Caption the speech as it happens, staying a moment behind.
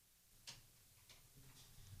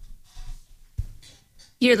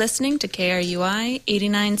You're listening to KRUI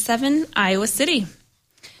 89.7 Iowa City.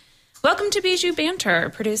 Welcome to Bijou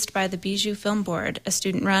Banter, produced by the Bijou Film Board, a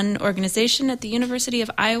student-run organization at the University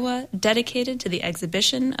of Iowa dedicated to the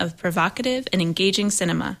exhibition of provocative and engaging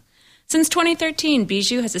cinema. Since 2013,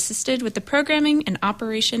 Bijou has assisted with the programming and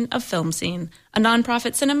operation of Film Scene, a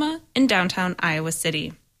nonprofit cinema in downtown Iowa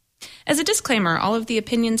City. As a disclaimer, all of the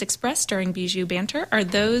opinions expressed during Bijou Banter are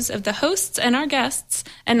those of the hosts and our guests,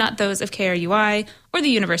 and not those of KRUI or the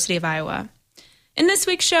University of Iowa. In this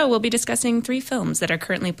week's show, we'll be discussing 3 films that are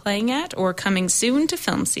currently playing at or coming soon to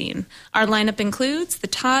Film Scene. Our lineup includes the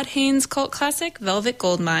Todd Haynes cult classic Velvet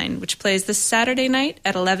Goldmine, which plays this Saturday night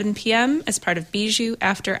at 11 p.m. as part of Bijou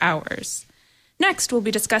After Hours. Next, we'll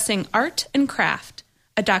be discussing Art and Craft,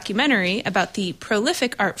 a documentary about the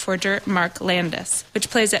prolific art forger Mark Landis, which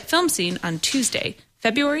plays at Film Scene on Tuesday,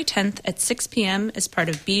 February 10th at 6 p.m. as part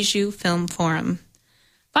of Bijou Film Forum.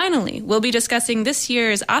 Finally, we'll be discussing this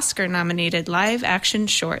year's Oscar-nominated live-action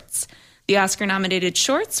shorts. The Oscar-nominated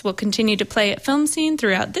shorts will continue to play at Film Scene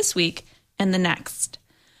throughout this week and the next.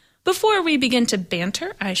 Before we begin to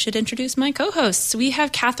banter, I should introduce my co-hosts. We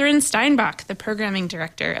have Catherine Steinbach, the programming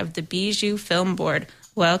director of the Bijou Film Board.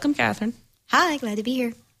 Welcome, Catherine. Hi, glad to be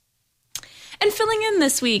here. And filling in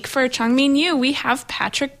this week for Chongmin Yu, we have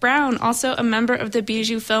Patrick Brown, also a member of the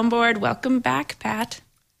Bijou Film Board. Welcome back, Pat.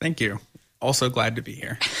 Thank you. Also glad to be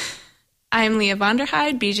here. I'm Leah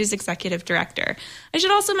Vonderheide, Bijou's executive director. I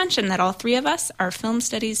should also mention that all 3 of us are film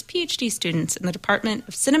studies PhD students in the Department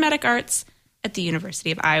of Cinematic Arts at the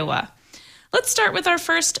University of Iowa. Let's start with our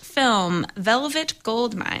first film, Velvet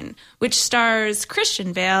Goldmine, which stars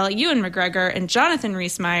Christian Bale, Ewan McGregor, and Jonathan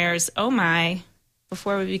Rhys-Meyers. Oh my.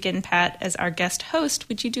 Before we begin, Pat, as our guest host,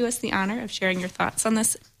 would you do us the honor of sharing your thoughts on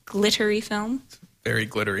this glittery film? Very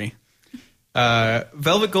glittery.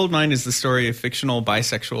 Velvet Goldmine is the story of fictional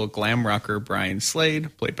bisexual glam rocker Brian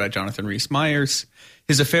Slade, played by Jonathan Rhys-Meyers,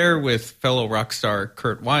 his affair with fellow rock star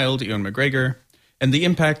Kurt Wilde, Ewan McGregor, and the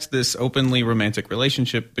impact this openly romantic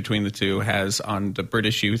relationship between the two has on the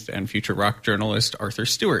British youth and future rock journalist Arthur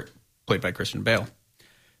Stewart, played by Christian Bale.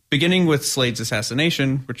 Beginning with Slade's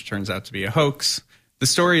assassination, which turns out to be a hoax, the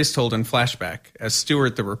story is told in flashback as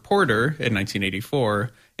Stewart, the reporter, in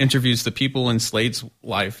 1984, interviews the people in Slade's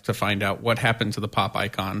life to find out what happened to the pop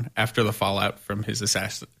icon after the fallout from his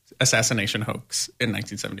assassination hoax in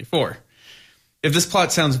 1974. If this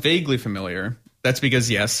plot sounds vaguely familiar, that's because,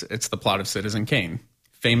 yes, it's the plot of Citizen Kane.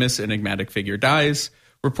 Famous enigmatic figure dies,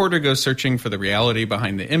 reporter goes searching for the reality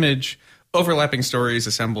behind the image, overlapping stories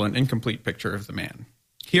assemble an incomplete picture of the man.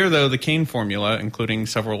 Here, though, the Kane formula, including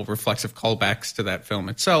several reflexive callbacks to that film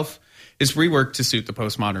itself, is reworked to suit the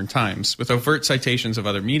postmodern times, with overt citations of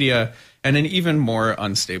other media and an even more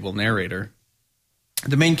unstable narrator.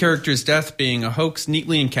 The main character's death being a hoax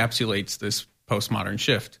neatly encapsulates this postmodern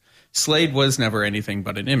shift. Slade was never anything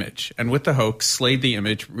but an image, and with the hoax, Slade the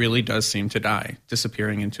image really does seem to die,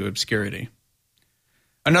 disappearing into obscurity.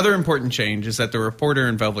 Another important change is that the reporter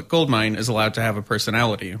in Velvet Goldmine is allowed to have a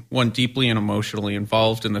personality, one deeply and emotionally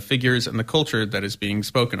involved in the figures and the culture that is being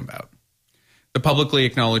spoken about. The publicly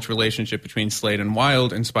acknowledged relationship between Slade and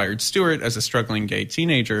Wilde inspired Stewart as a struggling gay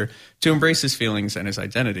teenager to embrace his feelings and his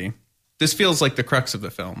identity. This feels like the crux of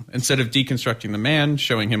the film. Instead of deconstructing the man,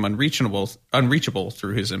 showing him unreachable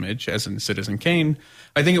through his image, as in Citizen Kane,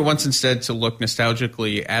 I think it wants instead to look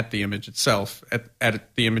nostalgically at the image itself,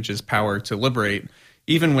 at the image's power to liberate,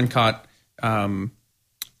 even when caught in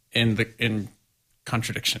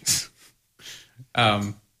contradictions.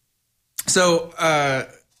 I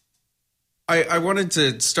wanted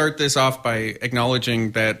to start this off by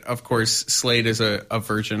acknowledging that, of course, Slade is a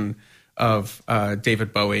version of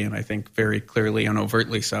David Bowie, and I think very clearly and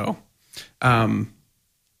overtly so. And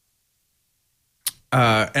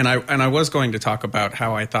I was going to talk about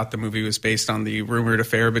how I thought the movie was based on the rumored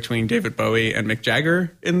affair between David Bowie and Mick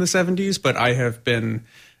Jagger in the 70s, but I have been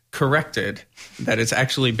corrected that it's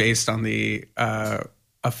actually based on the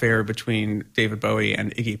affair between David Bowie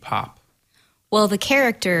and Iggy Pop. Well, the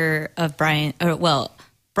character of Brian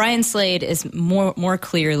Slade is more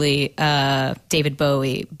clearly David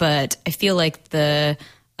Bowie, but I feel like the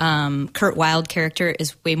Kurt Wilde character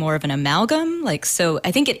is way more of an amalgam. So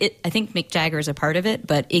I think I think Mick Jagger is a part of it,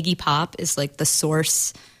 but Iggy Pop is like the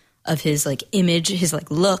source of his image, his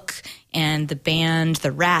look, and the band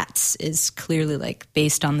The Rats is clearly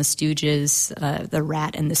based on the Stooges, the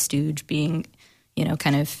Rat and the Stooge being,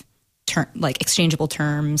 kind of exchangeable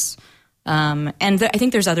terms. I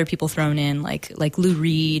think there's other people thrown in like Lou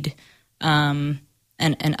Reed, and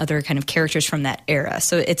other kind of characters from that era.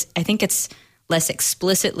 So I think it's less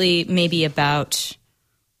explicitly maybe about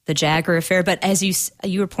Jagger affair. But as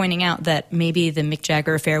you were pointing out, that maybe the Mick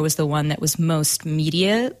Jagger affair was the one that was most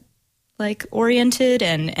media oriented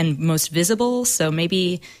and most visible. So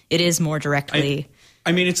maybe it is more directly.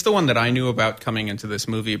 I mean, it's the one that I knew about coming into this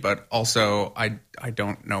movie, but also I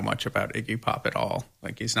don't know much about Iggy Pop at all.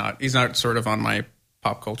 Like he's not sort of on my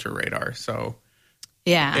pop culture radar. So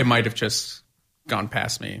yeah, it might have just gone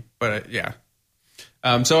past me. But yeah.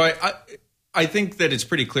 So I think that it's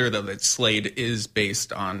pretty clear though that Slade is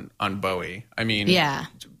based on Bowie. I mean, yeah,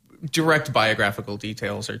 direct biographical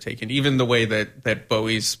details are taken. Even the way that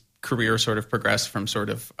Bowie's career sort of progressed from sort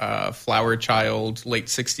of flower child late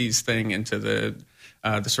 60s thing into the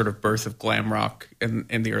sort of birth of glam rock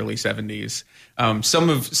in the early 70s. Some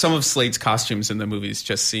of Slade's costumes in the movies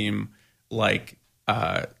just seem like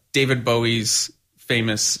David Bowie's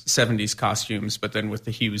famous 70s costumes, but then with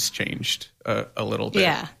the hues changed a little bit.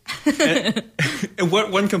 Yeah. And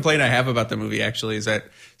one complaint I have about the movie actually is that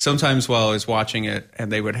sometimes while I was watching it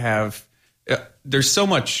and they would have there's so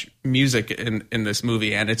much music in this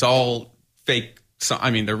movie and it's all fake.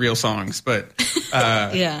 I mean, they're real songs, but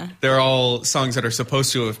yeah, they're all songs that are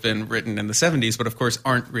supposed to have been written in the 70s, but of course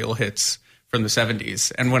aren't real hits from the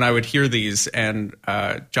 70s. And when I would hear these and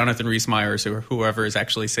Jonathan Rhys-Meyers or whoever is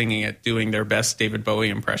actually singing it, doing their best David Bowie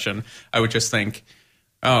impression, I would just think,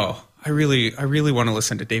 oh, I really want to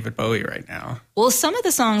listen to David Bowie right now. Well, some of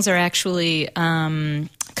the songs are actually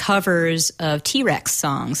covers of T-Rex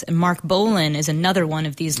songs. And Mark Bolan is another one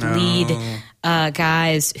of these lead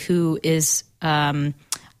guys who is...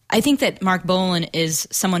 I think that Mark Bolan is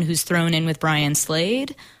someone who's thrown in with Brian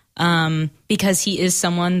Slade because he is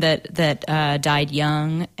someone that died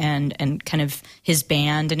young and kind of his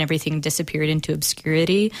band and everything disappeared into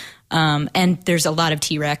obscurity. And there's a lot of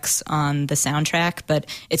T-Rex on the soundtrack, but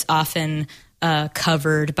it's often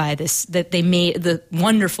covered by this. That they made the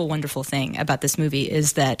wonderful, wonderful thing about this movie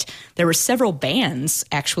is that there were several bands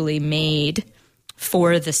actually made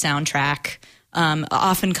for the soundtrack,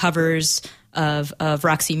 often covers of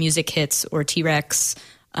Roxy Music hits or T-Rex.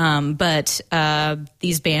 But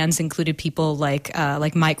these bands included people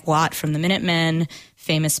like Mike Watt from the Minutemen,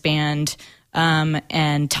 famous band,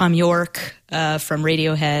 and Tom York from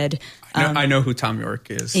Radiohead. I know who Tom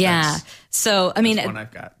York is. Yeah. So I mean, one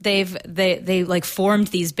I've got. they like formed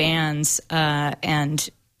these bands, and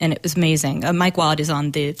it was amazing. Mike Watt is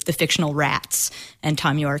on the fictional Rats, and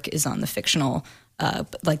Tom York is on the fictional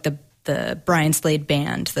the Brian Slade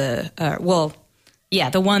band, the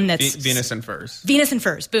one that's Venus and Furs. Venus and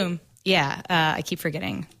Furs, boom. Yeah, I keep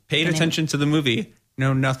forgetting. Paid attention to the movie,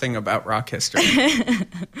 know nothing about rock history.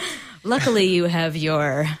 Luckily, you have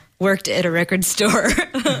your worked at a record store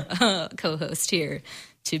co-host here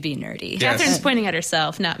to be nerdy. Yes. Catherine's pointing at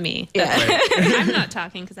herself, not me. Yeah. Right. I'm not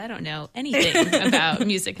talking because I don't know anything about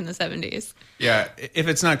music in the 70s. Yeah, if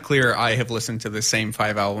it's not clear, I have listened to the same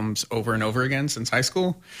 5 albums over and over again since high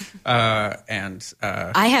school. I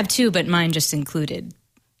have too, but mine just included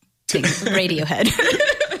Radiohead.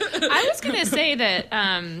 I was going to say that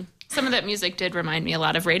some of that music did remind me a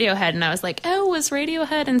lot of Radiohead, and I was like, oh, was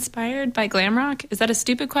Radiohead inspired by glam rock? Is that a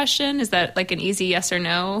stupid question? Is that like an easy yes or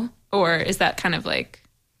no? Or is that kind of like...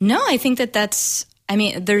 No, I think that's... I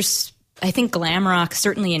mean, I think glam rock,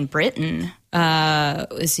 certainly in Britain,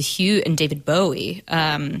 is a huge... And David Bowie,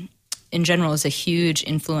 in general, is a huge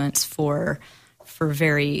influence for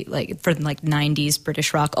 90s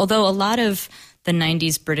British rock. Although a lot of the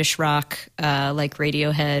 90s British rock, like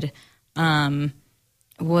Radiohead,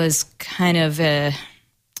 was kind of a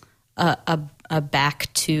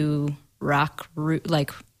back to rock root,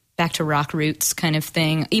 like back to rock roots kind of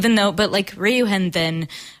thing. Even though, but like Radiohead then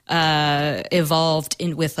evolved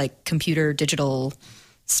in with like computer digital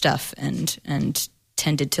stuff and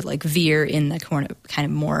tended to like veer in the kind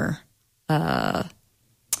of more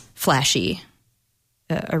flashy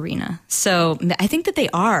arena. So I think that they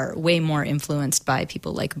are way more influenced by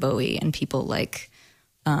people like Bowie and people like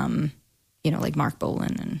like Mark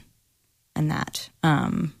Bolan and that.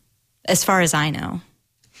 As far as I know,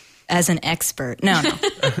 as an expert, no.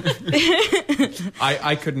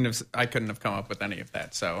 I couldn't have come up with any of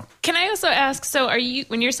that. So can I also ask? So are you,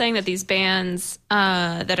 when you're saying that these bands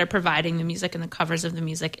that are providing the music and the covers of the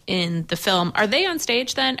music in the film, are they on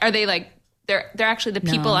stage then? Are they like they're actually the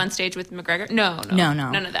people on stage with McGregor? No,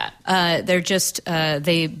 none of that. They're just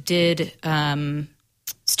they did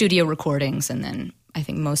studio recordings, and then I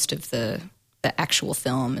think most of the actual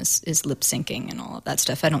film is lip syncing and all of that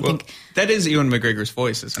stuff. I don't think that is Ewan McGregor's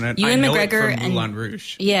voice, isn't it? Ewan McGregor from Moulin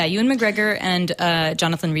Rouge. Yeah, Ewan McGregor and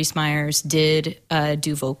Jonathan Rhys-Meyers did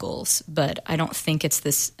do vocals, but I don't think it's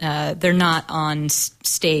this. They're not on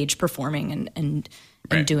stage performing and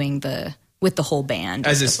Right. doing the with the whole band.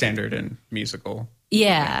 As is standard in musical.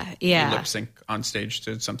 Yeah. Lip sync on stage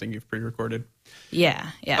to something you've pre-recorded. Yeah.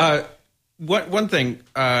 One thing,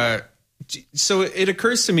 so it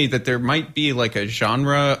occurs to me that there might be like a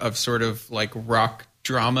genre of sort of like rock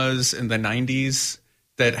dramas in the 90s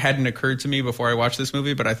that hadn't occurred to me before I watched this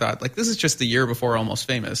movie, but I thought, like, this is just the year before Almost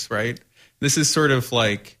Famous, right? This is sort of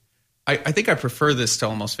like, I think I prefer this to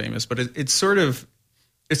Almost Famous, but it's sort of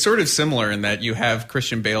similar in that you have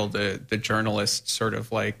Christian Bale, the journalist, sort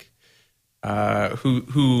of like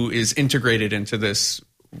who is integrated into this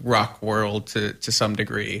rock world to some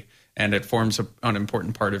degree, and it forms an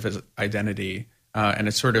important part of his identity. And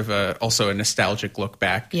it's sort of also a nostalgic look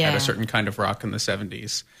back at a certain kind of rock in the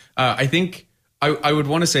 70s. I think I would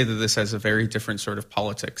want to say that this has a very different sort of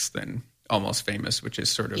politics than Almost Famous, which is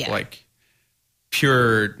sort of like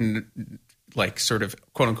pure, like sort of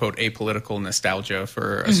quote unquote apolitical nostalgia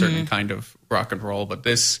for a certain kind of rock and roll. But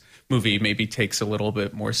this movie maybe takes a little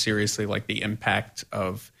bit more seriously, like the impact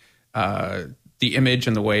of the image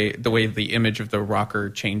and the way the image of the rocker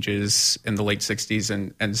changes in the late 60s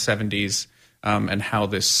and 70s, and how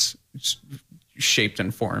this shaped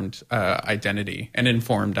and formed identity and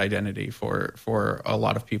informed identity for a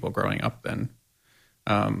lot of people growing up then.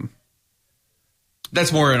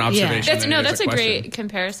 That's more an observation. That's a great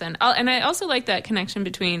comparison. And I also like that connection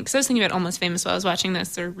between, because I was thinking about Almost Famous while I was watching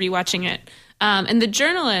this or rewatching it. And the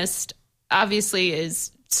journalist obviously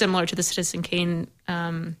is similar to the Citizen Kane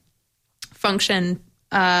function.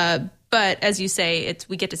 But as you say,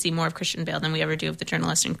 we get to see more of Christian Bale than we ever do of the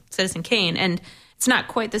journalist in Citizen Kane. And it's not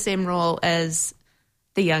quite the same role as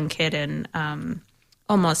the young kid in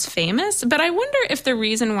Almost Famous. But I wonder if the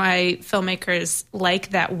reason why filmmakers like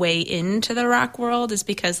that way into the rock world is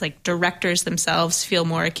because like directors themselves feel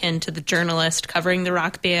more akin to the journalist covering the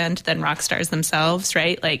rock band than rock stars themselves,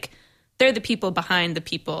 right? Like they're the people behind the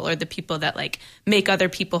people, or the people that like make other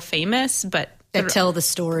people famous, but that tell the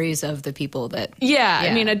stories of the people that... Yeah.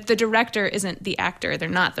 I mean, the director isn't the actor. They're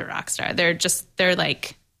not the rock star. They're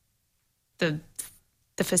like the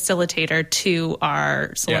facilitator to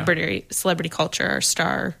our celebrity culture, our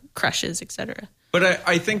star crushes, etc. But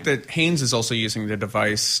I think that Haynes is also using the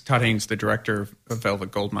device, Todd Haynes, the director of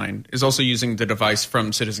Velvet Goldmine, is also using the device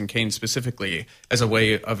from Citizen Kane specifically as a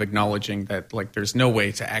way of acknowledging that like there's no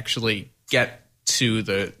way to actually get to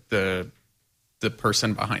the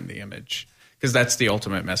person behind the image. Because that's the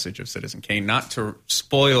ultimate message of Citizen Kane, not to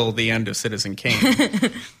spoil the end of Citizen Kane,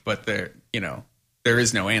 but there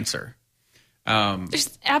is no answer.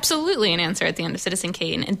 There's absolutely an answer at the end of Citizen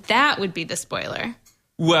Kane, and that would be the spoiler.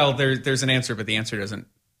 Well, there's an answer, but the answer doesn't.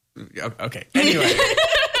 Okay. Anyway,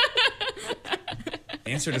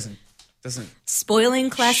 the answer doesn't.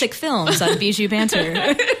 Spoiling classic films on Bijou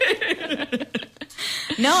Banter.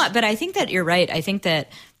 No, but I think that you're right. I think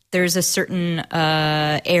that there's a certain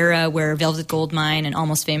era where Velvet Goldmine and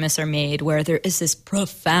Almost Famous are made, where there is this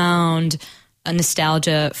profound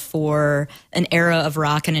nostalgia for an era of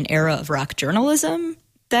rock and an era of rock journalism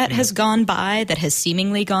that has gone by, that has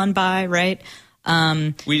seemingly gone by, right?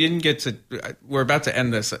 We're about to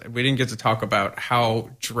end this. We didn't get to talk about how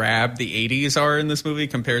drab the 80s are in this movie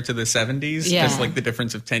compared to the 70s. Yeah. Just like the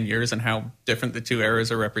difference of 10 years and how different the two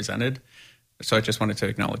eras are represented. So I just wanted to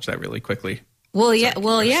acknowledge that really quickly.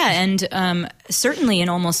 And certainly in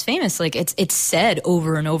Almost Famous, like it's said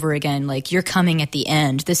over and over again, like you're coming at the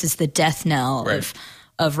end. This is the death knell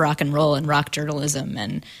of rock and roll and rock journalism,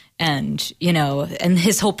 and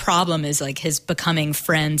his whole problem is like his becoming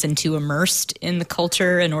friends and too immersed in the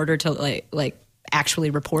culture in order to like actually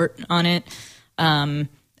report on it, and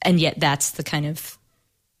yet that's the kind of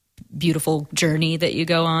beautiful journey that you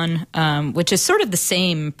go on, which is sort of the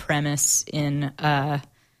same premise in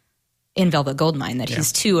Velvet Goldmine, that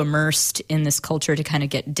he's too immersed in this culture to kind of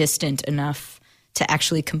get distant enough to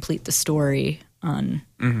actually complete the story on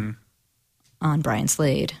Brian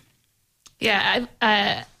Slade. Yeah,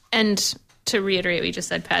 and to reiterate what you just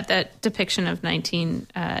said, Pat, that depiction of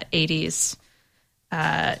 1980s,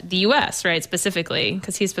 the U.S., right, specifically,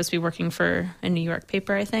 because he's supposed to be working for a New York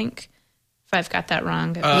paper, I think. If I've got that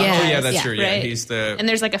wrong. That's true. Yeah, right? He's and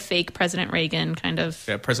there's like a fake President Reagan kind of.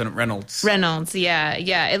 Yeah, President Reynolds. Yeah.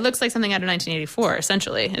 It looks like something out of 1984.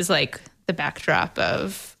 Essentially, is like the backdrop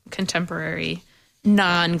of contemporary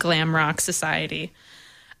non-glam rock society.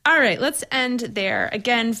 All right, let's end there.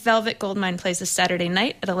 Again, Velvet Goldmine plays this Saturday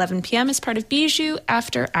night at 11 p.m. as part of Bijou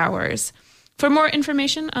After Hours. For more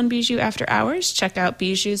information on Bijou After Hours, check out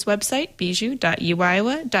Bijou's website,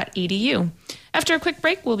 bijou.uiowa.edu. After a quick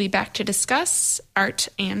break, we'll be back to discuss art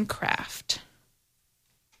and craft.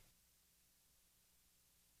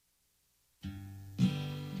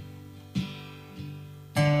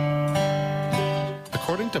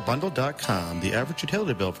 According to Bundle.com, the average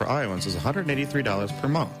utility bill for Iowans is $183 per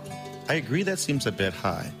month. I agree that seems a bit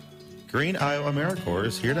high. Green Iowa AmeriCorps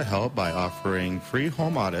is here to help by offering free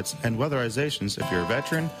home audits and weatherizations if you're a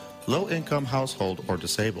veteran, low-income household, or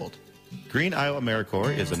disabled. Green Iowa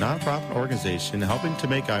AmeriCorps is a nonprofit organization helping to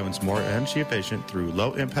make Iowans more energy efficient through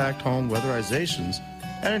low-impact home weatherizations,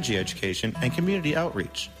 energy education, and community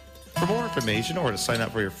outreach. For more information or to sign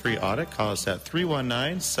up for your free audit, call us at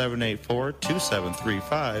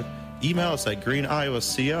 319-784-2735, email us at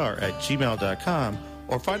greeniowacr@gmail.com,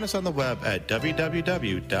 or find us on the web at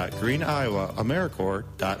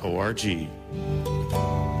www.greeniowaamericorps.org.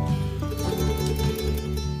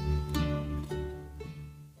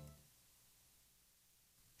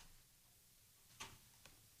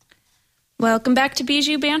 Welcome back to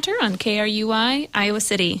Bijou Banter on KRUI, Iowa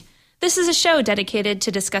City. This is a show dedicated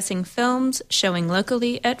to discussing films showing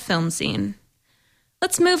locally at Film Scene.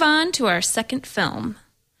 Let's move on to our second film.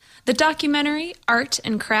 The documentary Art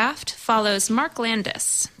and Craft follows Mark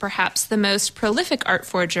Landis, perhaps the most prolific art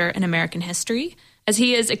forger in American history, as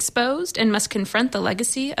he is exposed and must confront the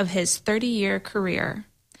legacy of his 30-year career.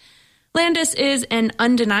 Landis is an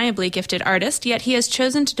undeniably gifted artist, yet he has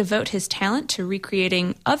chosen to devote his talent to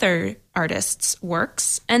recreating other artists'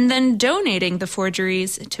 works and then donating the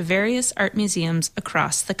forgeries to various art museums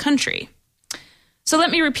across the country. So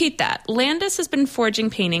let me repeat that. Landis has been forging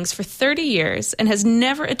paintings for 30 years and has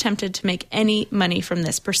never attempted to make any money from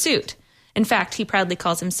this pursuit. In fact, he proudly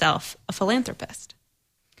calls himself a philanthropist.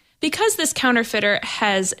 Because this counterfeiter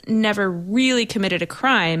has never really committed a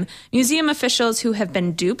crime, museum officials who have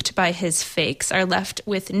been duped by his fakes are left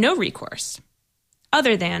with no recourse,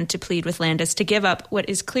 other than to plead with Landis to give up what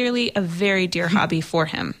is clearly a very dear hobby for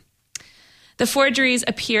him. The forgeries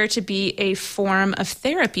appear to be a form of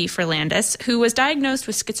therapy for Landis, who was diagnosed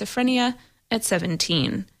with schizophrenia at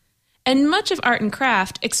 17. And much of Art and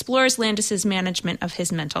Craft explores Landis's management of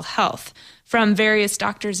his mental health, from various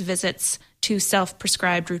doctor's visits to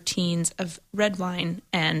self-prescribed routines of red wine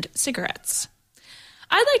and cigarettes.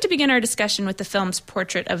 I'd like to begin our discussion with the film's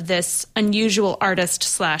portrait of this unusual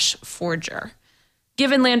artist/forger.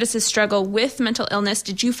 Given Landis's struggle with mental illness,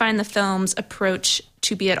 did you find the film's approach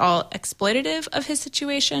to be at all exploitative of his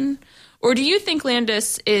situation? Or do you think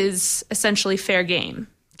Landis is essentially fair game,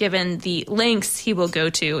 given the lengths he will go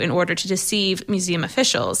to in order to deceive museum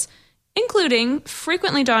officials, including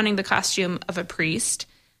frequently donning the costume of a priest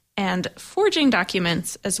and forging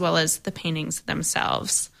documents as well as the paintings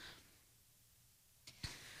themselves?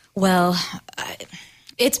 Well,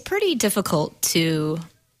 it's pretty difficult to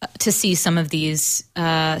see some of these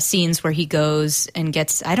scenes where he goes and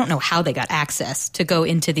gets, I don't know how they got access to go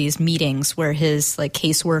into these meetings where his like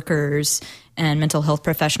caseworkers and mental health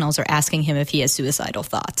professionals are asking him if he has suicidal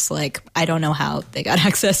thoughts. Like, I don't know how they got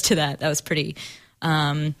access to that. That was pretty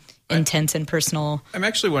intense and personal. I'm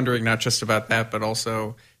actually wondering not just about that, but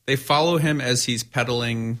also they follow him as he's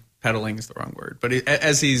peddling is the wrong word, but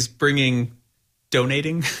as he's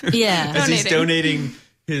donating. Yeah. As he's donating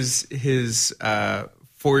his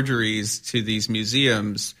forgeries to these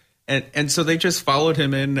museums. And so they just followed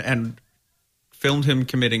him in and filmed him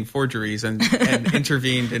committing forgeries and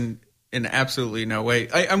intervened in absolutely no way.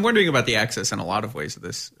 I'm wondering about the access in a lot of ways of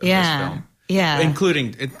this film. Yeah.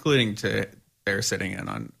 Including to Bear sitting in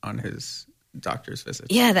on his doctor's visits.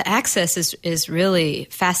 Yeah, the access is really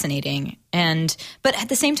fascinating. But at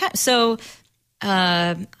the same time, so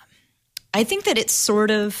I think that it's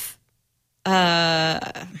sort of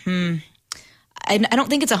I don't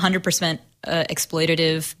think it's 100%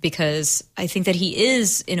 exploitative, because I think that he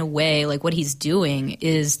is, in a way, like what he's doing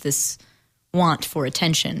is this want for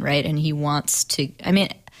attention, right? And he wants to, I mean,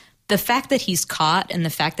 the fact that he's caught and the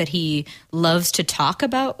fact that he loves to talk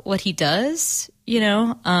about what he does,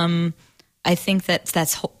 I think that's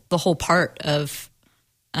the whole part of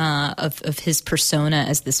his persona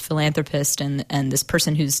as this philanthropist and this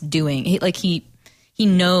person who's doing, he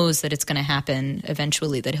knows that it's going to happen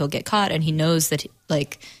eventually, that he'll get caught, and he knows that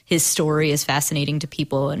like his story is fascinating to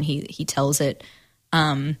people, and he tells it.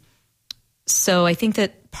 So I think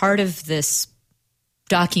that part of this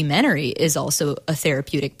documentary is also a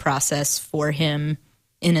therapeutic process for him,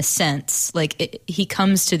 in a sense. Like he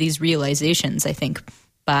comes to these realizations, I think,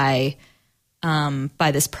 by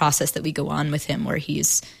this process that we go on with him, where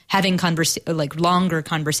he's having longer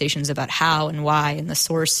conversations about how and why and the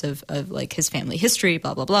source of like his family history,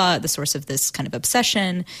 blah, blah, blah, the source of this kind of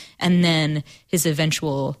obsession, and then his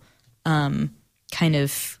eventual kind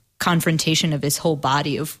of confrontation of his whole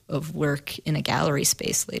body of work in a gallery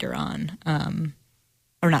space later on.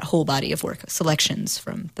 Or not whole body of work, selections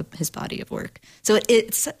from his body of work. So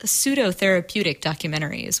it's a pseudo-therapeutic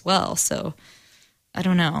documentary as well. So I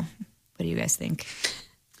don't know. What do you guys think?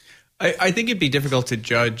 I think it'd be difficult to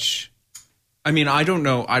judge. I mean, I don't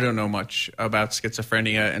know much about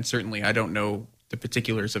schizophrenia, and certainly I don't know the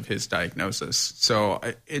particulars of his diagnosis. So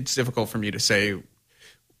it's difficult for me to say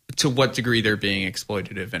to what degree they're being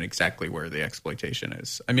exploitative and exactly where the exploitation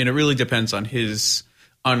is. I mean, it really depends on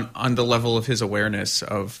on the level of his awareness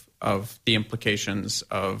of the implications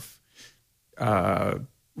of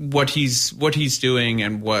what he's doing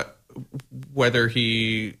and whether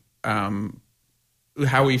he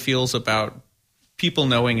how he feels about people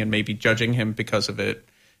knowing and maybe judging him because of it,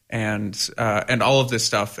 and all of this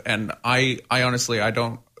stuff. And I honestly, I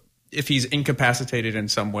don't. If he's incapacitated in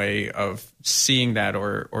some way of seeing that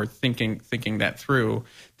or thinking that through,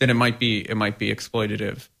 then it might be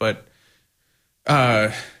exploitative. But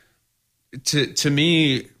to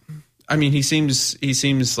me, I mean, he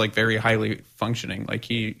seems like very highly functioning. Like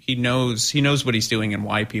he knows what he's doing and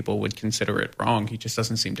why people would consider it wrong. He just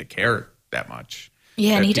doesn't seem to care that much.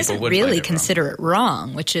 Yeah, and he doesn't really consider it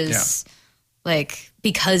wrong, which is like,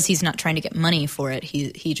 because he's not trying to get money for it.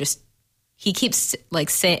 He keeps like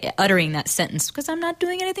uttering that sentence, because I'm not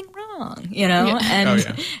doing anything wrong, you know?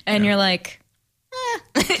 Yeah. And you're like,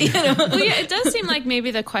 you know? Well, yeah, it does seem like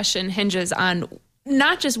maybe the question hinges on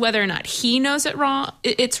not just whether or not he knows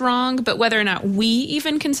it's wrong, but whether or not we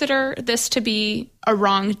even consider this to be a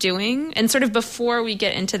wrongdoing. And sort of before we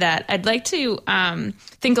get into that, I'd like to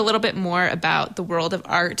think a little bit more about the world of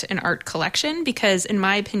art and art collection, because in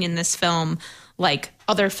my opinion, this film, like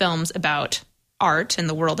other films about art and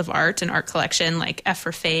the world of art and art collection, like F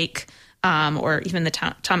for Fake, or even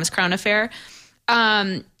the Thomas Crown Affair,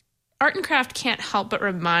 Art and Craft can't help but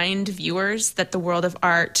remind viewers that the world of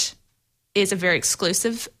art is a very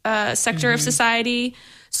exclusive sector of society.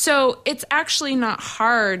 So it's actually not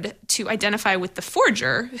hard to identify with the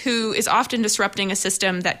forger, who is often disrupting a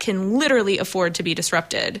system that can literally afford to be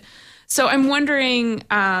disrupted. So I'm wondering,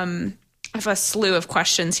 I have a slew of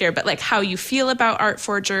questions here, but like how you feel about art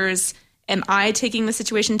forgers. Am I taking the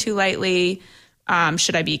situation too lightly?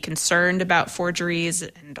 Should I be concerned about forgeries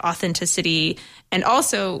and authenticity? And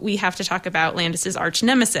also, we have to talk about Landis's arch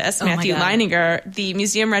nemesis, Matthew Leininger, the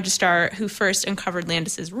museum registrar who first uncovered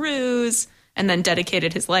Landis's ruse and then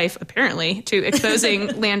dedicated his life, apparently, to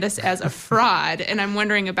exposing Landis as a fraud. And I'm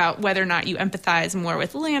wondering about whether or not you empathize more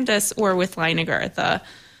with Landis or with Leininger, the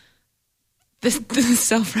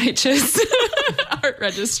self-righteous art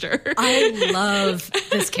register. I love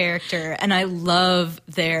this character, and I love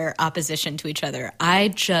their opposition to each other. I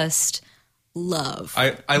just love.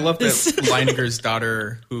 I love that Leininger's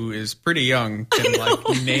daughter, who is pretty young,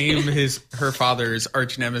 can name her father's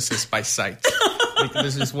arch nemesis by sight. Like,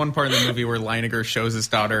 there's this one part in the movie where Leininger shows his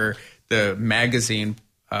daughter the magazine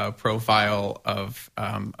profile of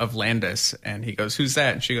Landis, and he goes, "Who's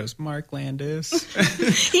that?" And she goes, "Mark Landis."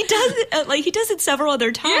 He does it he does it several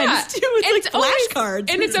other times too. It's like flashcards,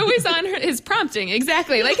 and it's always on his prompting.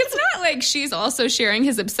 Exactly, like it's not like she's also sharing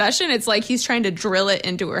his obsession. It's like he's trying to drill it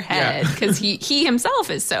into her head because he himself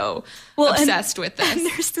is so obsessed with this. And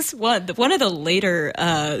there's this one of the later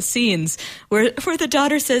scenes where the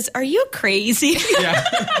daughter says, "Are you crazy?" Yeah.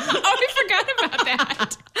 I forgot about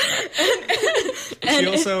that. She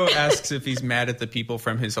also asks if he's mad at the people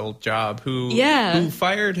from his old job who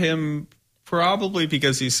fired him, probably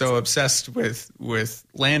because he's so obsessed with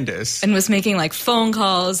Landis, and was making like phone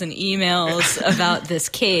calls and emails about this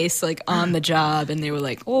case like on the job, and they were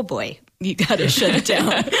like, "Oh boy, you gotta shut it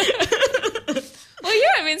down." Well,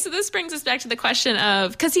 yeah, I mean, so this brings us back to the question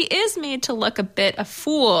of, because he is made to look a bit a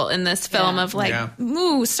fool in this film of like,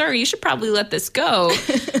 "Ooh, sir, you should probably let this go."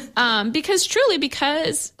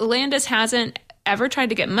 Because Landis hasn't ever tried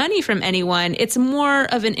to get money from anyone, it's more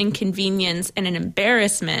of an inconvenience and an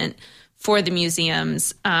embarrassment for the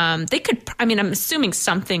museums. I'm assuming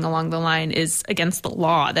something along the line is against the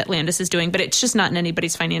law that Landis is doing, but it's just not in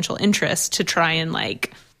anybody's financial interest to try and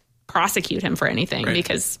like prosecute him for anything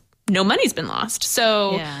because no money's been lost.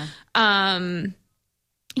 So, I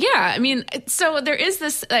mean, so there is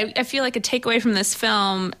this, I feel like a takeaway from this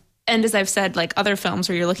film, and as I've said, like other films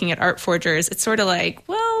where you're looking at art forgers, it's sort of like,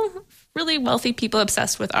 well, really wealthy people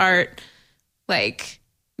obsessed with art, like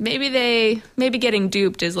maybe getting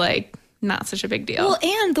duped is like not such a big deal. Well,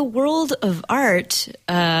 and the world of art,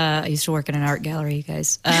 I used to work in an art gallery, you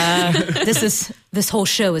guys. This whole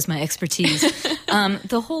show is my expertise.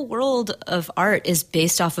 The whole world of art is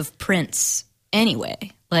based off of prints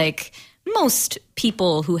anyway. Like most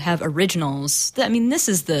people who have originals, this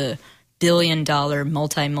is the billion-dollar,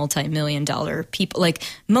 multi-million-dollar people. Like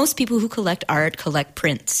most people who collect art collect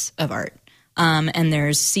prints of art. And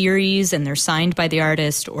there's series and they're signed by the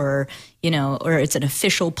artist, or it's an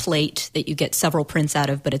official plate that you get several prints out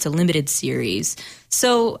of, but it's a limited series.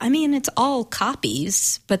 So, I mean, it's all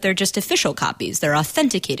copies, but they're just official copies. They're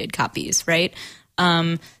authenticated copies, right?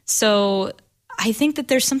 So I think that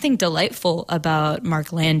there's something delightful about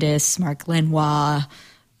Mark Landis, Mark Lanois,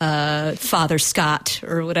 Father Scott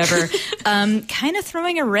or whatever, kind of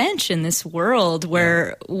throwing a wrench in this world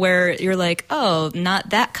where you're like, oh, not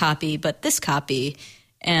that copy, but this copy.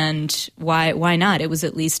 And why not? It was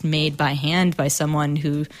at least made by hand by someone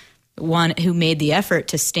who made the effort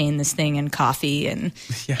to stain this thing in coffee. And,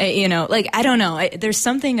 I don't know. There's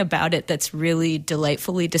something about it that's really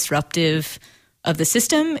delightfully disruptive of the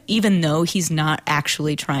system, even though he's not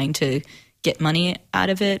actually trying to get money out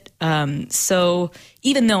of it. So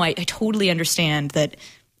even though I totally understand that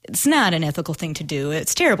it's not an ethical thing to do,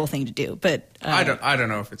 it's a terrible thing to do. But I don't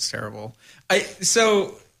know if it's terrible.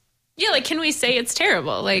 Can we say it's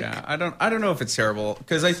terrible? I don't know if it's terrible,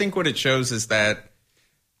 because I think what it shows is that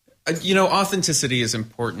authenticity is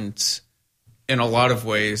important in a lot of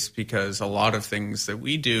ways, because a lot of things that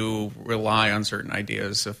we do rely on certain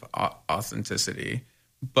ideas of authenticity.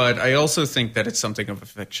 But I also think that it's something of a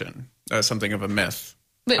fiction, something of a myth.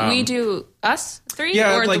 But we do, us three,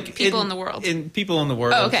 or the people in the world? In people in the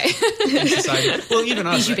world. Oh, okay. In society. Well, even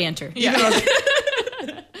us. Bijou banter.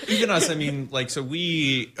 Even us. I mean, so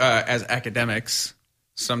we, as academics,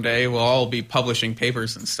 someday we'll all be publishing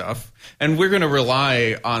papers and stuff, and we're going to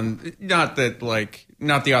rely on not that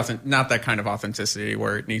kind of authenticity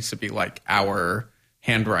where it needs to be like our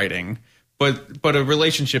handwriting, but a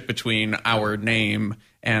relationship between our name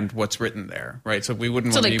and what's written there, right? So we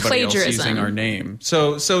wouldn't want anybody else using our name.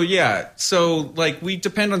 So we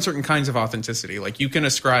depend on certain kinds of authenticity. Like, you can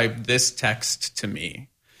ascribe this text to me,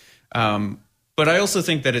 but I also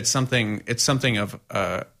think that it's something of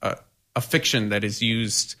a fiction that is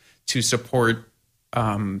used to support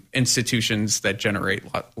institutions that generate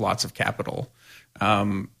lots of capital,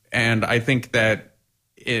 and I think that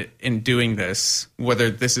in doing this,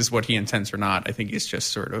 whether this is what he intends or not, I think he's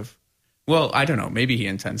just sort of, well, I don't know, maybe he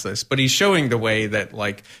intends this, but he's showing the way that,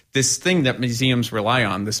 this thing that museums rely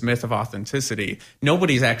on, this myth of authenticity,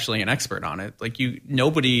 nobody's actually an expert on it. Unless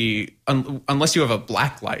you have a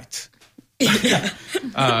black light,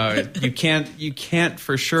 you can't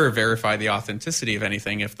for sure verify the authenticity of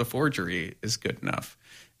anything if the forgery is good enough.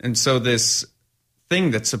 And so this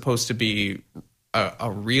thing that's supposed to be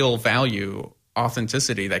a real value,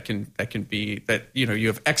 authenticity, that can be you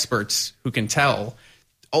have experts who can tell,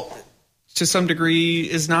 to some degree,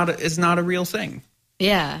 is not a real thing.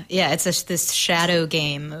 Yeah. It's this shadow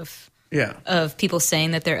game of people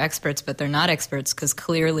saying that they're experts, but they're not experts, because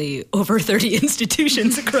clearly over 30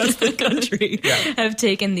 institutions across the country have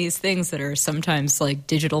taken these things that are sometimes like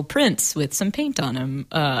digital prints with some paint on them.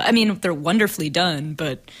 I mean, they're wonderfully done,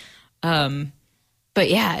 but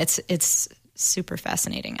yeah, it's super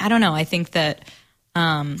fascinating. I don't know. I think that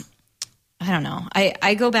I don't know.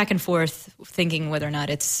 I go back and forth thinking whether or not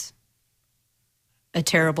it's a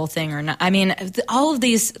terrible thing or not. I mean, all of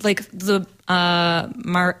these, like the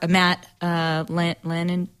Matt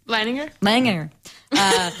Lanninger.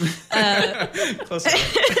 Close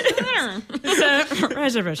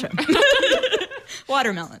enough.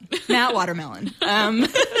 Watermelon. Matt Watermelon. I'm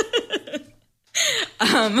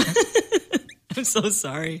so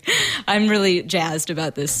sorry. I'm really jazzed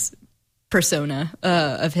about this persona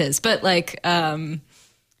of his. But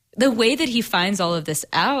the way that he finds all of this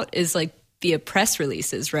out is via press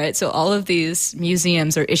releases, right? So all of these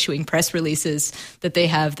museums are issuing press releases that they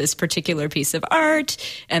have this particular piece of art,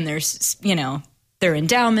 and there's, their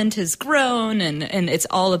endowment has grown, and it's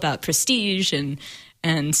all about prestige,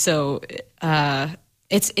 and so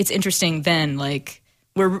it's interesting then,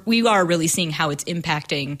 we are really seeing how it's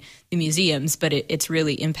impacting the museums, but it's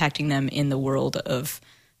really impacting them in the world of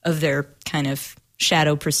their kind of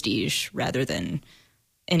shadow prestige rather than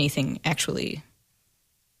anything actually.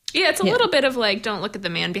 Yeah, it's a little bit of don't look at the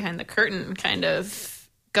man behind the curtain kind of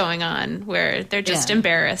going on, where they're just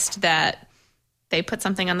embarrassed that they put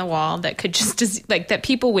something on the wall that could just that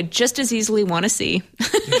people would just as easily want to see.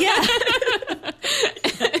 Yeah.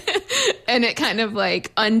 And it kind of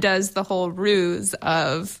undoes the whole ruse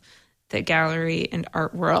of the gallery and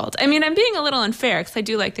art world. I mean, I'm being a little unfair because I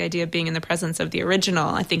do like the idea of being in the presence of the original.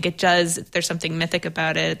 I think it does. There's something mythic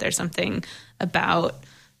about it. There's something about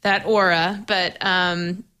that aura, but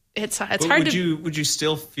it's hard Would you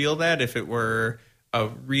still feel that if it were a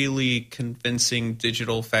really convincing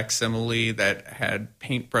digital facsimile that had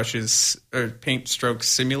paintbrushes or paint strokes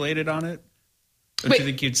simulated on it? Don't you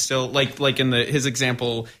think you'd still like in his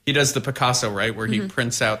example, he does the Picasso, right, where he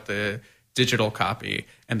prints out the digital copy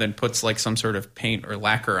and then puts like some sort of paint or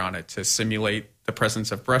lacquer on it to simulate the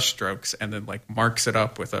presence of brush strokes, and then like marks it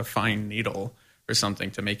up with a fine needle or something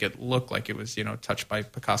to make it look like it was, touched by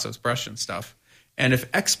Picasso's brush and stuff. And if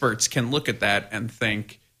experts can look at that and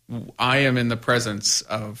think, I am in the presence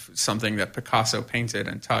of something that Picasso painted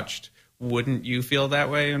and touched, wouldn't you feel that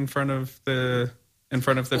way in front of the fake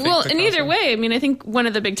Well, Picasso? in either way, I mean, I think one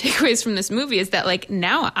of the big takeaways from this movie is that, like,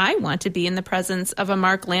 now I want to be in the presence of a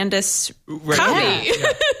Mark Landis copy.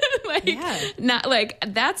 Yeah. Not like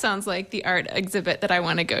that sounds like the art exhibit that I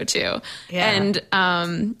want to go to. Yeah. And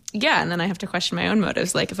and then I have to question my own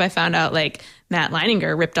motives. Like, if I found out like Matt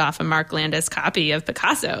Leininger ripped off a Mark Landis copy of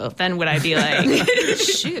Picasso, then would I be like,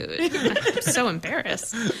 shoot, I'm so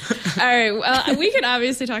embarrassed. All right, well, we could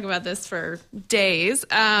obviously talk about this for days.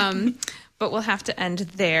 But we'll have to end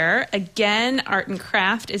there. Again, Art and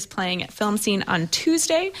Craft is playing at Film Scene on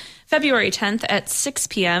Tuesday, February 10th at 6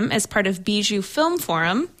 p.m. as part of Bijou Film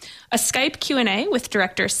Forum. A Skype Q&A with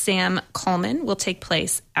director Sam Coleman will take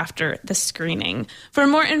place after the screening. For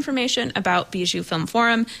more information about Bijou Film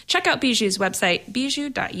Forum, check out Bijou's website,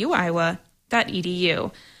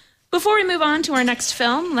 bijou.uiowa.edu. Before we move on to our next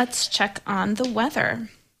film, let's check on the weather.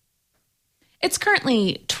 It's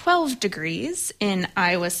currently 12 degrees in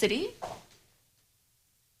Iowa City.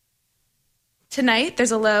 Tonight,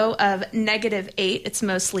 there's a low of -8. It's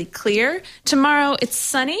mostly clear. Tomorrow, it's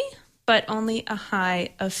sunny, but only a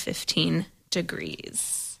high of 15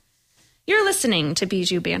 degrees. You're listening to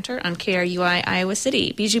Bijou Banter on KRUI Iowa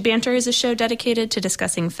City. Bijou Banter is a show dedicated to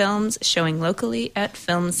discussing films showing locally at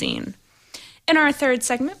Film Scene. In our third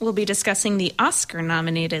segment, we'll be discussing the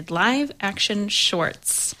Oscar-nominated live-action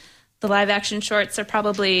shorts. The live-action shorts are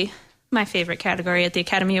probably my favorite category at the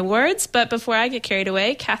Academy Awards. But before I get carried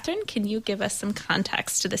away, Catherine, can you give us some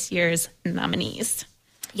context to this year's nominees?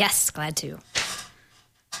 Yes, glad to.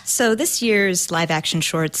 So this year's live-action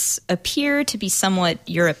shorts appear to be somewhat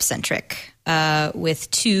Europe-centric,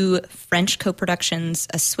 with 2 French co-productions,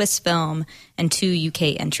 a Swiss film, and 2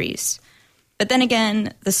 UK entries. But then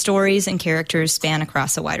again, the stories and characters span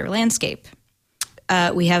across a wider landscape.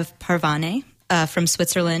 We have Parvane, from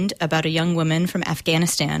Switzerland, about a young woman from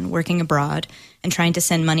Afghanistan working abroad and trying to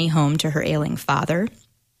send money home to her ailing father.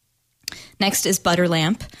 Next is Butter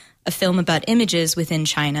Lamp, a film about images within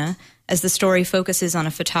China, as the story focuses on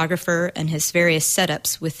a photographer and his various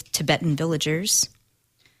setups with Tibetan villagers.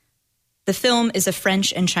 The film is a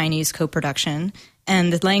French and Chinese co-production,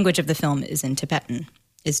 and the language of the film is Tibetan.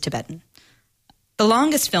 The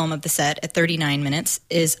longest film of the set, at 39 minutes,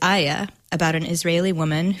 is Aya, about an Israeli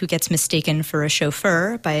woman who gets mistaken for a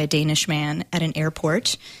chauffeur by a Danish man at an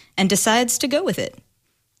airport and decides to go with it.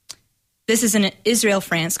 This is an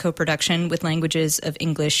Israel-France co-production with languages of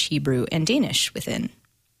English, Hebrew, and Danish within.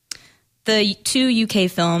 The 2 UK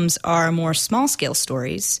films are more small-scale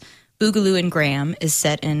stories. Boogaloo and Graham is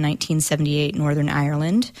set in 1978 Northern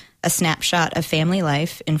Ireland, a snapshot of family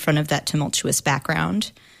life in front of that tumultuous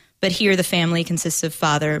background. But here the family consists of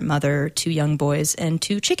father, mother, 2 young boys, and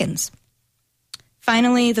 2 chickens.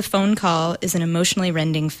 Finally, The Phone Call is an emotionally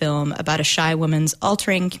rending film about a shy woman's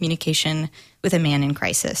altering communication with a man in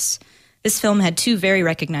crisis. This film had 2 very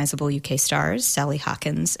recognizable UK stars, Sally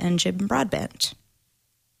Hawkins and Jim Broadbent.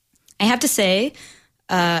 I have to say,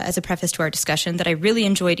 as a preface to our discussion, that I really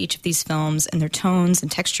enjoyed each of these films, and their tones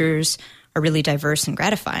and textures are really diverse and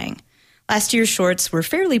gratifying. Last year's shorts were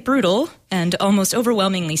fairly brutal and almost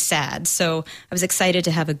overwhelmingly sad, so I was excited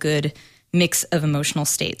to have a good mix of emotional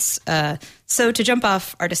states. So to jump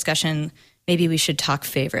off our discussion, maybe we should talk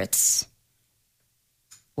favorites.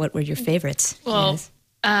 What were your favorites? Well,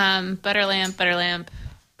 Butter Lamp.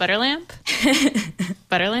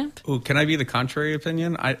 Ooh, can I be the contrary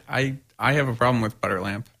opinion? I have a problem with Butter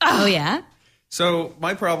Lamp. Oh yeah? So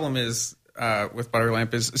my problem is with Butter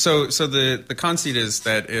Lamp is so the conceit is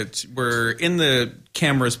that we're in the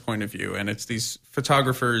camera's point of view, and it's these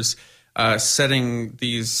photographers setting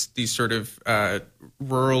these sort of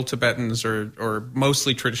rural Tibetans or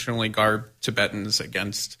mostly traditionally garbed Tibetans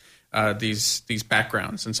against these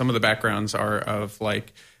backgrounds, and some of the backgrounds are of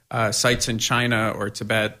like sites in China or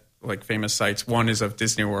Tibet, like famous sites. One is of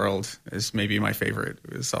Disney World, is maybe my favorite.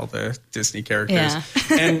 It's all the Disney characters,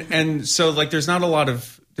 and so like there's not a lot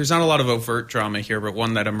of overt drama here, but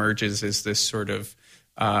one that emerges is this sort of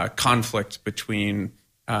conflict between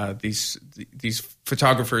these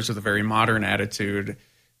photographers with a very modern attitude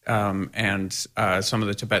and some of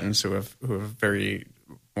the Tibetans who have very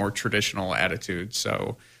more traditional attitudes.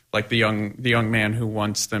 So like the young man who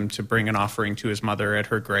wants them to bring an offering to his mother at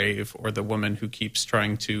her grave, or the woman who keeps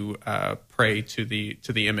trying to pray to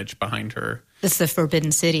the image behind her. It's the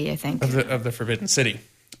Forbidden City, I think. Of the Forbidden City.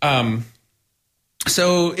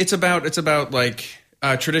 So it's about like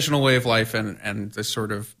a traditional way of life and the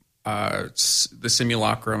sort of the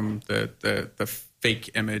simulacrum, the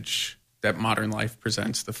fake image that modern life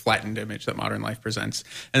presents, the flattened image that modern life presents.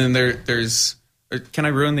 And then there's can I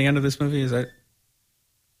ruin the end of this movie? Is that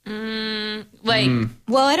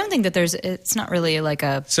Well, I don't think that it's not really like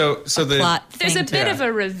a plot there's thing a bit of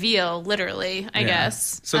a reveal, literally, I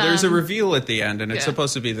guess. So there's a reveal at the end, and it's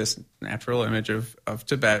supposed to be this natural image of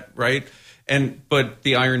Tibet, right? But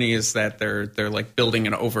the irony is that they're like building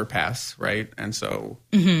an overpass, right? And so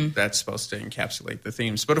that's supposed to encapsulate the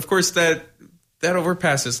themes. But of course that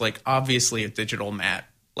overpass is like obviously a digital mat.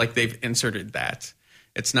 Like they've inserted that.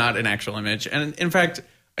 It's not an actual image. And in fact,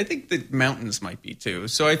 I think the mountains might be too.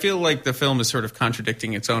 So I feel like the film is sort of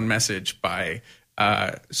contradicting its own message by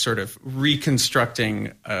sort of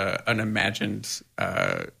reconstructing an imagined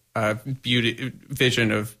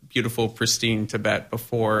vision of beautiful, pristine Tibet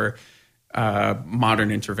before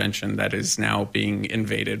modern intervention that is now being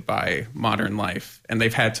invaded by modern life. And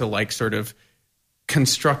they've had to like sort of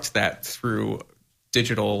construct that through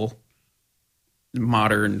digital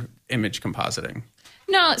modern image compositing.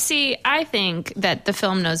 No, see, I think that the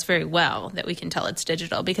film knows very well that we can tell it's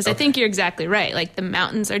digital because I think you're exactly right. Like the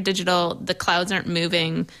mountains are digital, the clouds aren't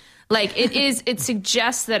moving. Like it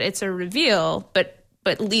suggests that it's a reveal, but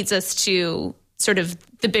leads us to sort of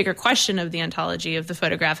the bigger question of the ontology of the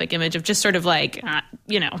photographic image of just sort of like,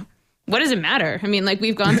 what does it matter? I mean, like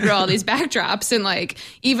we've gone through all these backdrops and like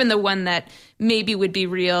even the one that maybe would be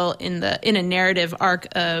real in a narrative arc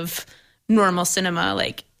of normal cinema,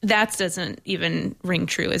 like that doesn't even ring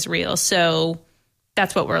true as real. So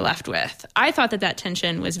that's what we're left with. I thought that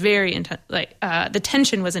tension was very the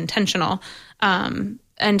tension was intentional, and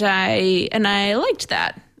I liked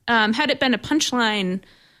that. Had it been a punchline,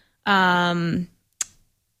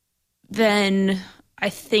 then I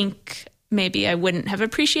think maybe I wouldn't have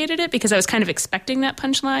appreciated it because I was kind of expecting that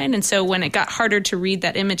punchline, and so when it got harder to read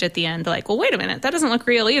that image at the end, like, well, wait a minute, that doesn't look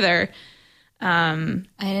real either. I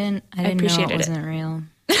didn't know it wasn't real.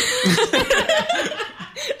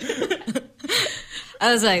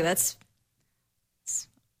 I was like, that's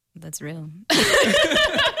real.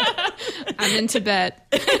 I'm in Tibet.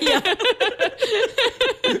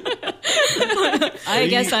 I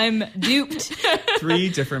guess I'm duped. 3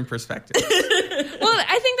 different perspectives. Well,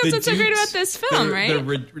 I think that's what's so great about this film, right?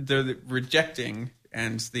 They're rejecting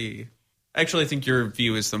and actually I think your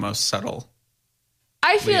view is the most subtle.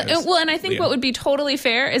 I feel and I think what would be totally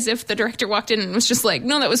fair is if the director walked in and was just like,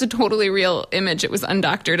 no, that was a totally real image. It was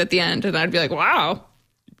undoctored at the end. And I'd be like, wow,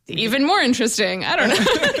 even more interesting. I don't know.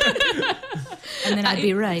 And then I'd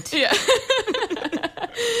be right. Yeah.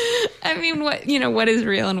 I mean, what is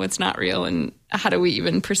real and what's not real and how do we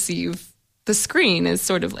even perceive the screen is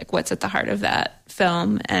sort of like what's at the heart of that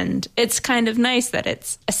film. And it's kind of nice that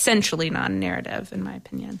it's essentially non-narrative, in my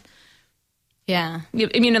opinion. Yeah.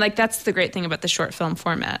 I mean, like, that's the great thing about the short film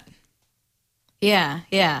format. Yeah,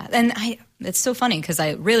 yeah. And it's so funny because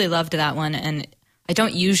I really loved that one, and I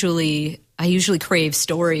usually crave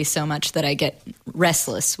story so much that I get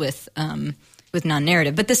restless with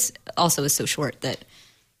non-narrative. But this also is so short that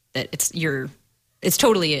it's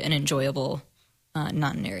totally an enjoyable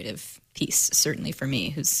non-narrative piece, certainly for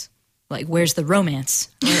me, who's like, where's the romance?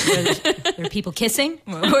 Are people kissing?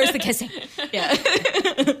 Where's the kissing? Yeah.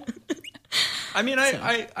 I mean,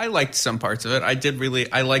 I liked some parts of it.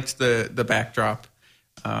 I liked the backdrop,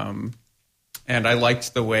 and I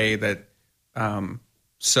liked the way that,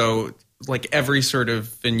 so like every sort of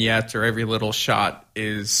vignette or every little shot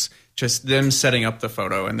is just them setting up the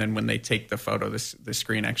photo, and then when they take the photo, the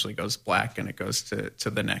screen actually goes black and it goes to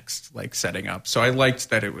the next like setting up. So I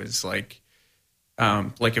liked that it was like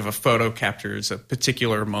if a photo captures a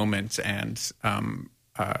particular moment and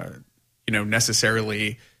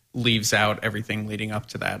necessarily leaves out everything leading up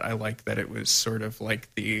to that. I like that it was sort of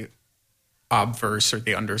like the obverse or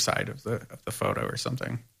the underside of the photo or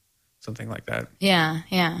something like that. Yeah,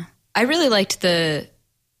 yeah. I really liked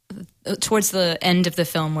towards the end of the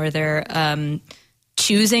film where they're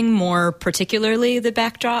choosing more particularly the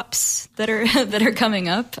backdrops that are coming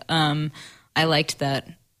up. I liked that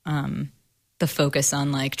the focus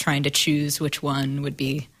on like trying to choose which one would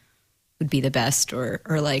be the best, or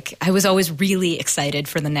like I was always really excited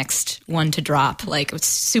for the next one to drop. Like I was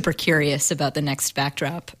super curious about the next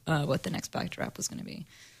backdrop, what the next backdrop was going to be.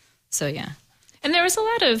 So yeah, and there was a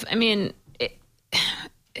lot of, I mean,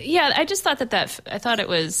 I just thought I thought it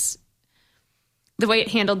was the way it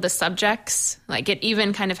handled the subjects. Like it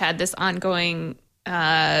even kind of had this ongoing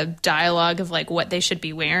dialogue of like what they should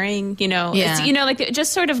be wearing. It's, like it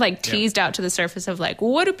just sort of like teased out to the surface of like,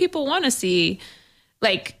 well, what do people want to see?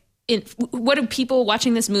 Like, what do people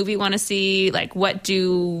watching this movie want to see? Like, what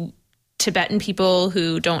do Tibetan people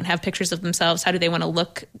who don't have pictures of themselves, how do they want to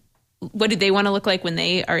look? What do they want to look like when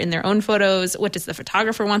they are in their own photos? What does the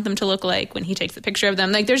photographer want them to look like when he takes the picture of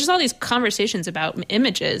them? Like, there's just all these conversations about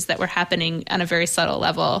images that were happening on a very subtle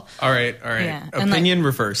level. All right. Yeah. Opinion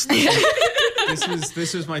reversed.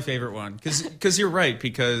 This was my favorite one because you're right,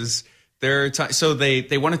 because so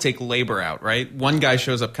they want to take labor out, right? One guy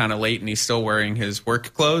shows up kind of late and he's still wearing his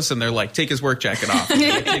work clothes, and they're like, take his work jacket off. And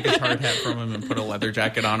they take his hard hat from him and put a leather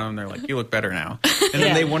jacket on him. They're like, you look better now. And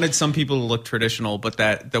then they wanted some people to look traditional, but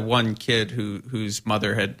the one kid whose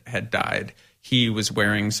mother had died, he was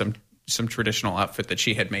wearing some traditional outfit that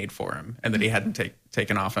she had made for him and that he hadn't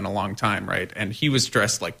taken off in a long time, right? And he was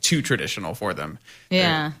dressed like too traditional for them.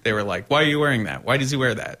 Yeah. They were like, why are you wearing that? Why does he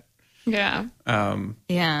wear that? Yeah.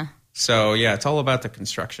 Yeah. So, yeah, it's all about the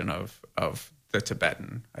construction of the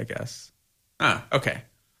Tibetan, I guess. Okay.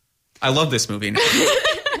 I love this movie now.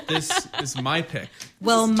 This is my pick.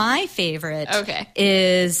 Well, my favorite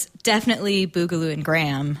is definitely Boogaloo and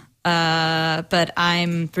Graham. But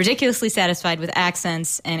I'm ridiculously satisfied with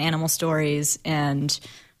accents and animal stories and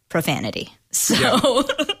profanity. So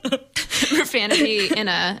profanity in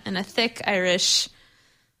a thick Irish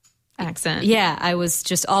accent. Yeah, I was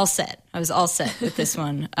just all set. I was all set with this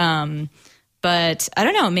one. But I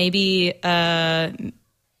don't know, maybe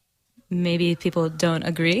people don't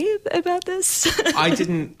agree about this. I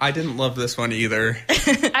didn't love this one either.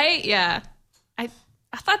 I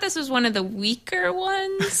thought this was one of the weaker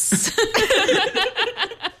ones.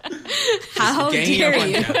 How dare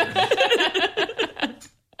you?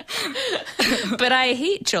 But I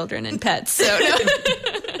hate children and pets, so no.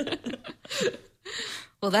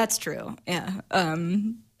 Well, that's true. Yeah.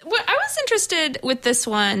 Well, I was interested with this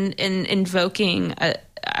one in invoking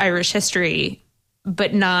Irish history,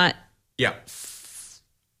 but not. Yeah.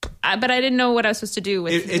 But I didn't know what I was supposed to do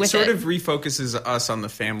with it. It sort of refocuses us on the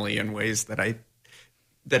family in ways that I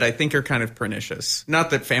think are kind of pernicious.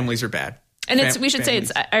 Not that families are bad. And we should say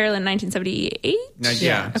it's Ireland 1978?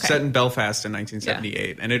 Yeah. Okay. Set in Belfast in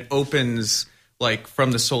 1978. Yeah. And it opens like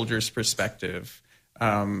from the soldier's perspective.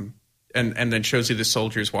 And then shows you the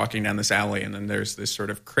soldiers walking down this alley, and then there's this sort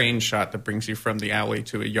of crane shot that brings you from the alley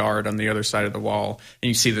to a yard on the other side of the wall, and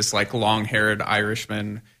you see this like long-haired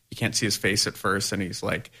Irishman. You can't see his face at first, and he's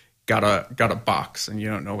like got a box, and you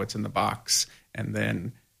don't know what's in the box, and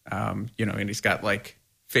then and he's got like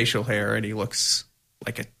facial hair, and he looks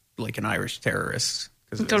like an Irish terrorist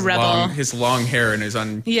because a rebel. His long hair and his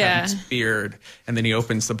unkempt beard, and then he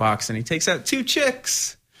opens the box and he takes out two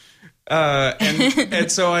chicks.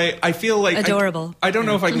 And so I feel like adorable. I don't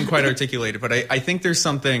know if I can quite articulate it, but I think there's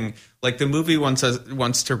something like the movie wants to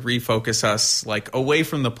refocus us like away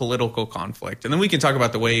from the political conflict, and then we can talk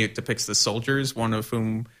about the way it depicts the soldiers. One of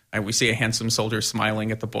whom we see a handsome soldier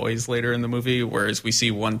smiling at the boys later in the movie, whereas we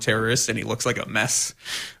see one terrorist and he looks like a mess,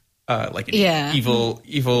 like an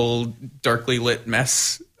evil, darkly lit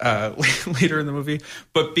mess later in the movie.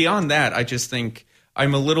 But beyond that, I just think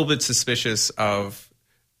I'm a little bit suspicious of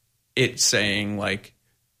it saying like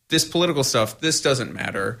this political stuff, this doesn't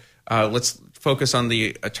matter. Let's focus on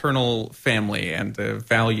the eternal family and the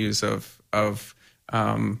values of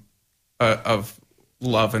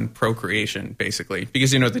love and procreation, basically.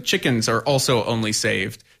 Because the chickens are also only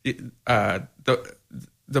saved. The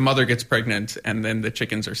mother gets pregnant, and then the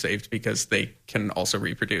chickens are saved because they can also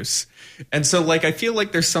reproduce. And so, like, I feel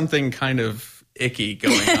like there's something kind of icky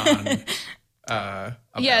going on.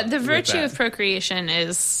 The virtue of procreation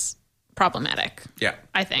is problematic. Yeah.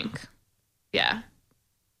 I think. Yeah.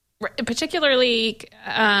 Particularly,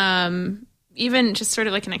 even just sort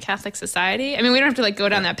of like in a Catholic society. I mean, we don't have to like go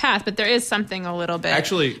down that path, but there is something a little bit.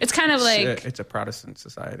 Actually, it's kind of like it's a Protestant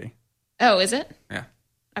society. Oh, is it? Yeah.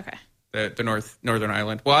 Okay. The Northern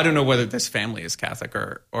Ireland. Well, I don't know whether this family is Catholic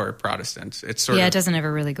or Protestant. It's sort of, it doesn't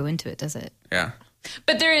ever really go into it, does it? Yeah.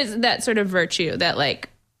 But there is that sort of virtue that like,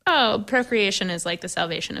 procreation is like the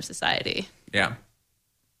salvation of society. Yeah.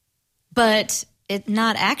 But it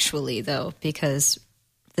not actually, though, because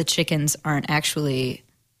the chickens aren't actually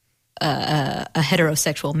a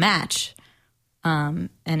heterosexual match, and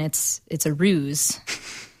it's a ruse.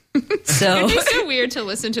 So it's so weird to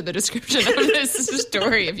listen to the description of this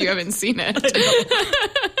story if you haven't seen it.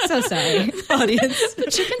 So sorry, audience.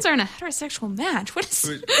 The chickens aren't a heterosexual match. What is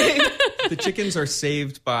the chickens are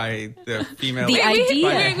saved by the female the idea.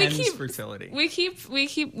 by the hen's fertility. We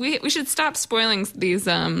should stop spoiling these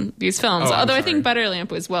films. Although I think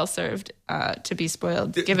Butterlamp was well served to be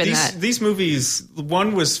spoiled, given that these movies,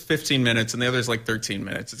 one was 15 minutes and the other is like 13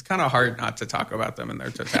 minutes. It's kind of hard not to talk about them in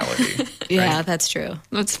their totality. Yeah, right? that's true.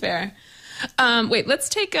 That's fair. Wait, let's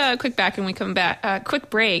take a quick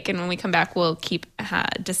break, and when we come back, we'll keep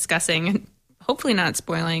discussing and hopefully not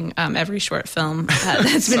spoiling every short film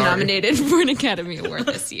that's been nominated for an Academy Award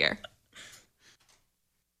this year.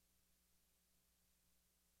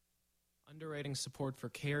 Underwriting support for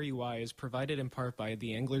KRUI is provided in part by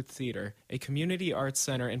the Englert Theater, a community arts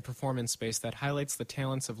center and performance space that highlights the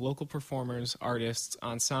talents of local performers, artists,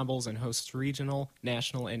 ensembles, and hosts regional,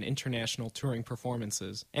 national, and international touring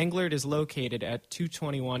performances. Englert is located at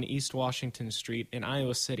 221 East Washington Street in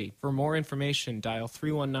Iowa City. For more information, dial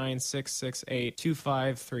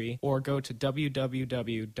 319-668-253 or go to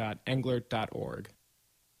www.englert.org.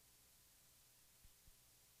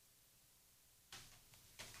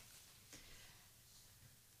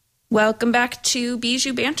 Welcome back to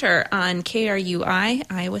Bijou Banter on KRUI,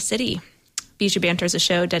 Iowa City. Bijou Banter is a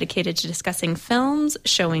show dedicated to discussing films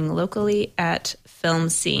showing locally at Film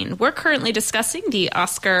Scene. We're currently discussing the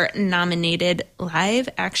Oscar-nominated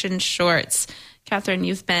live-action shorts. Catherine,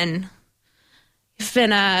 you've been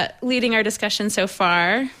leading our discussion so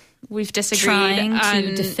far. We've disagreed trying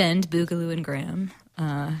to defend Boogaloo and Graham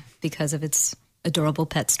because of its adorable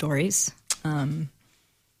pet stories.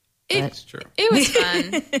 It's true. It was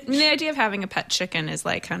fun. The idea of having a pet chicken is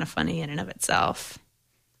like kind of funny in and of itself.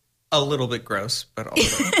 A little bit gross, but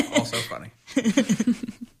also funny.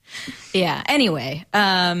 Yeah. Anyway,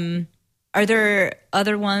 are there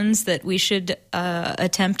other ones that we should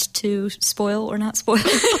attempt to spoil or not spoil?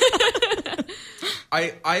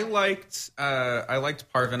 I liked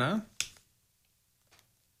Parvana.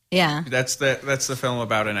 Yeah. That's the film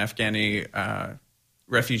about an Afghani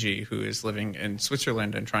refugee who is living in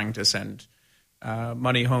Switzerland and trying to send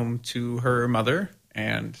money home to her mother,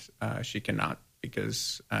 and she cannot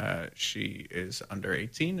because she is under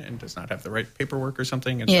 18 and does not have the right paperwork or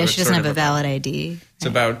something. And yeah, so she doesn't have a valid ID. It's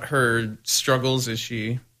about her struggles as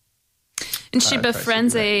she... And she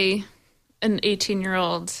befriends an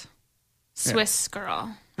 18-year-old Swiss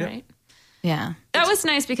girl, right? Yeah. That was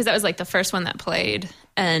nice because that was like the first one that played,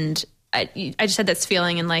 and I just had this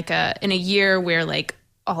feeling in a year where like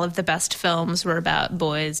all of the best films were about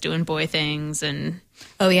boys doing boy things and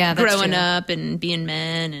growing up and being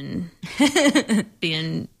men and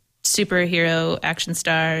being superhero action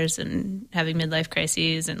stars and having midlife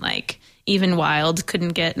crises, and like even Wild couldn't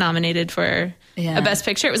get nominated for a Best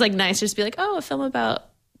Picture. It was like nice just to be like, oh, a film about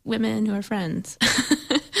women who are friends.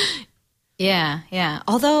 Yeah.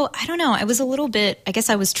 Although, I don't know, I was a little bit, I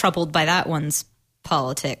guess I was troubled by that one's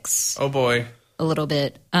politics. Oh boy. A little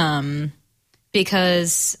bit.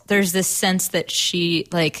 Because there's this sense that she's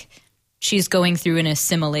going through an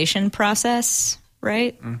assimilation process,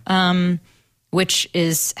 right? Which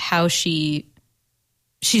is how she's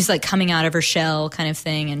like coming out of her shell kind of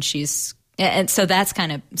thing. And so that's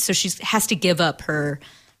so she has to give up her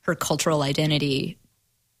cultural identity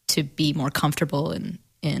to be more comfortable in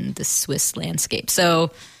the Swiss landscape.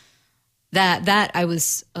 So that I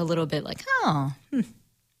was a little bit like,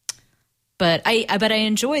 But I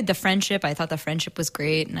enjoyed the friendship. I thought the friendship was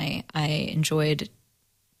great, and I enjoyed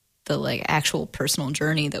the like actual personal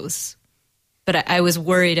journey that was. But I was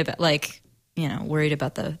worried about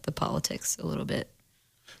the politics a little bit.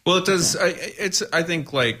 Well, it does. I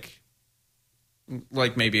think like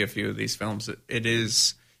maybe a few of these films, it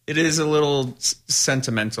is a little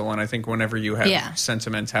sentimental, and I think whenever you have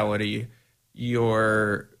sentimentality,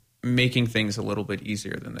 you're making things a little bit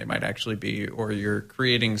easier than they might actually be, or you're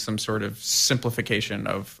creating some sort of simplification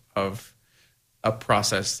of a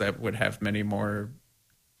process that would have many more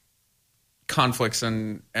conflicts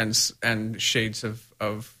and shades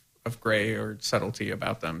of gray or subtlety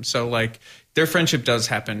about them. So like their friendship does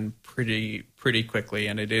happen pretty quickly,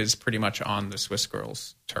 and it is pretty much on the Swiss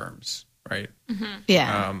girl's terms, right? Mm-hmm.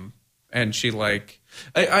 Yeah. And she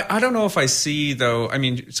I don't know if I see though. I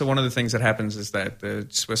mean, so one of the things that happens is that the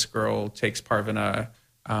Swiss girl takes Parvana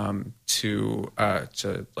to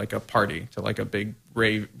like a party, to like a big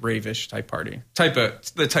ravish type party,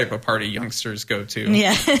 the type of party youngsters go to.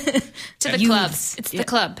 Yeah, to the club. It's the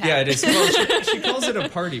club. Pat. Yeah, it is. Well, she calls it a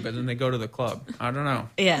party, but then they go to the club. I don't know.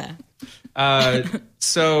 Yeah.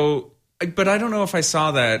 So. But I don't know if I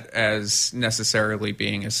saw that as necessarily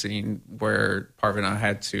being a scene where Parvana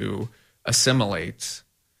had to assimilate.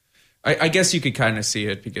 I guess you could kind of see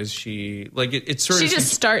it because she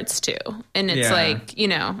just starts to, and it's like,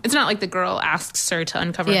 it's not like the girl asks her to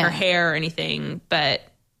uncover her hair or anything, but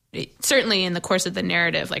certainly in the course of the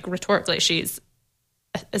narrative, like rhetorically, she's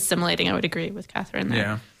assimilating. I would agree with Catherine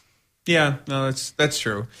there. Yeah, no, that's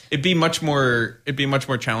true. It'd be much more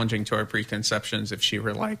challenging to our preconceptions if she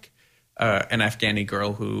were like an Afghani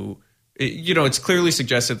girl who, it's clearly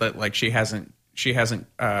suggested that like she hasn't she hasn't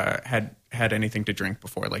had anything to drink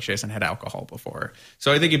before, like she hasn't had alcohol before.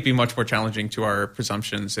 So I think it'd be much more challenging to our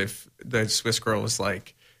presumptions if the Swiss girl was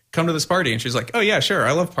like, come to this party, and she's like, oh yeah, sure,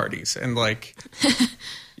 I love parties, and like,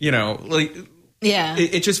 you know, like, Yeah.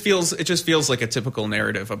 it just feels like a typical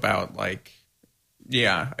narrative about like,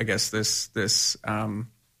 yeah, I guess this girl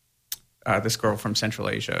from Central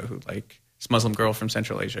Asia who like this Muslim girl from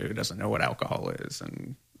Central Asia who doesn't know what alcohol is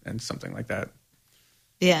and something like that.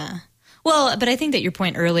 Yeah. Well, but I think that your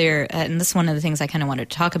point earlier, and this is one of the things I kind of wanted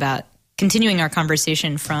to talk about, continuing our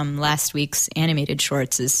conversation from last week's animated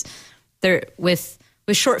shorts, is there with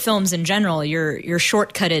short films in general, you're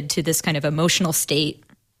shortcutted to this kind of emotional state,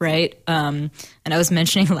 right? And I was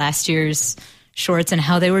mentioning last year's shorts and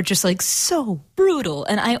how they were just like so brutal,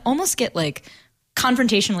 and I almost get like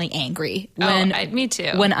confrontationally angry when me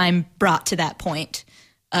too. when I'm brought to that point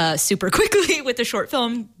super quickly with the short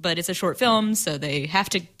film, but it's a short film, so they have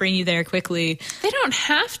to bring you there quickly. They don't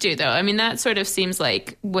have to, though. I mean, that sort of seems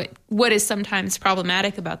like what is sometimes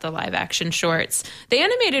problematic about the live action shorts. The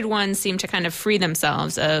animated ones seem to kind of free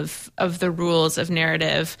themselves of the rules of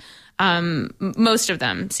narrative. Most of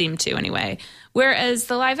them seem to, anyway. Whereas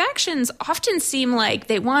the live actions often seem like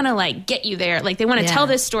they want to like get you there. Like they want to tell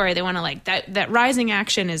this story. They want to like that rising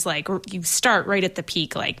action is like you start right at the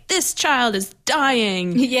peak. Like this child is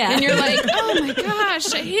dying. Yeah. And you're like, oh my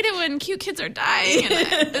gosh, I hate it when cute kids are dying.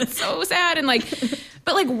 And it's so sad. And like,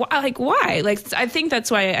 but like why? Like I think that's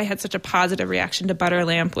why I had such a positive reaction to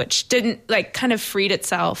Butterlamp, which didn't like kind of freed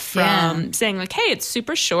itself from saying like, hey, it's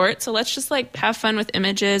super short. So let's just like have fun with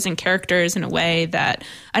images and characters in a way that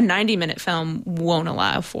a 90-minute film won't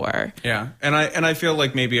allow for. Yeah, and I feel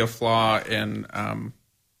like maybe a flaw in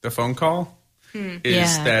the Phone Call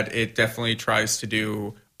is that it definitely tries to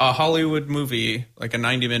do a Hollywood movie, like a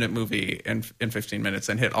 90-minute movie in 15 minutes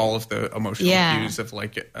and hit all of the emotional cues of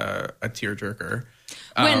like a tearjerker.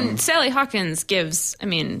 When Sally Hawkins gives, I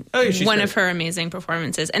mean, one of her amazing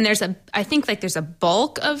performances, and I think there's a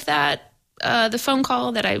bulk of that, the Phone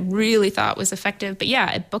Call that I really thought was effective. But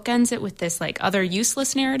yeah, it bookends it with this like other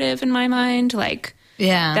useless narrative in my mind, like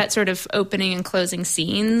that sort of opening and closing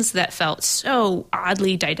scenes that felt so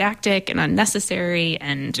oddly didactic and unnecessary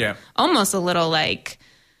and almost a little like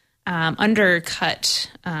undercut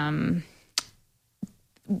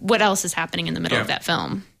what else is happening in the middle of that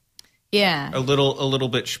film. Yeah. A little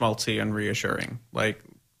bit schmaltzy and reassuring. Like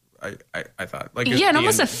I thought. Like and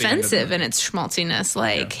almost offensive in its schmaltziness.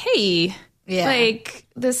 Like, hey, like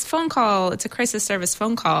this phone call, it's a crisis service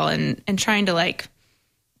phone call, and trying to like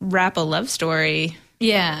wrap a love story.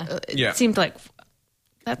 Yeah. It seemed like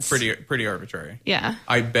that's pretty arbitrary. Yeah.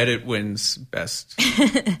 I bet it wins best.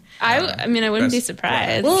 I mean, I wouldn't be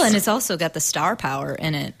surprised. Well, and it's also got the star power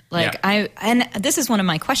in it. Like and this is one of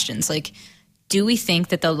my questions. Like, do we think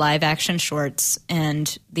that the live action shorts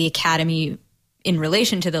and the Academy in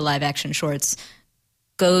relation to the live action shorts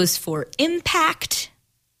goes for impact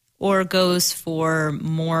or goes for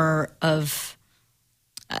more of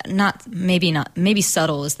maybe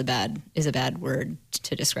subtle is a bad word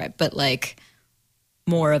to describe, but like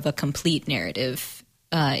more of a complete narrative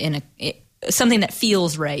something that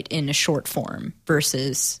feels right in a short form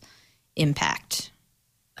versus impact?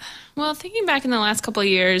 Well, thinking back in the last couple of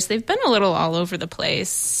years, they've been a little all over the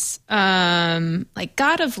place. Like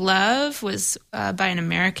God of Love was by an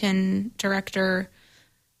American director,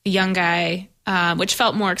 a young guy, which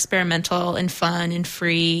felt more experimental and fun and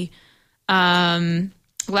free.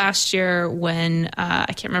 Last year when I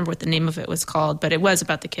can't remember what the name of it was called, but it was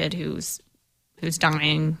about the kid who's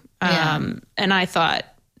dying. And I thought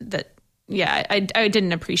that, I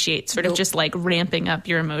didn't appreciate sort of just like ramping up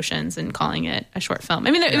your emotions and calling it a short film.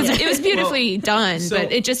 I mean, it was beautifully done,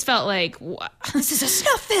 but it just felt like, this is a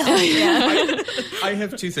snuff film. I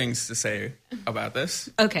have two things to say about this.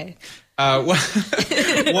 Okay. One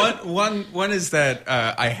is that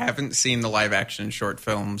I haven't seen the live action short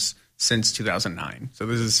films since 2009. So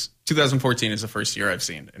 2014 is the first year I've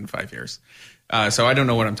seen in 5 years. So I don't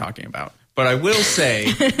know what I'm talking about. But I will say...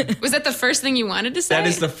 Was that the first thing you wanted to say? That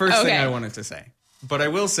is the first thing I wanted to say. But I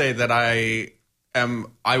will say that I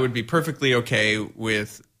would be perfectly okay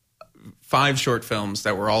with 5 short films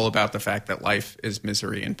that were all about the fact that life is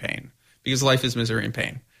misery and pain. Because life is misery and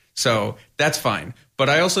pain. So that's fine. But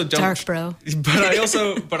I also don't... Dark, bro.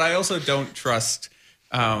 But I also don't trust...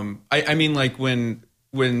 I mean, like when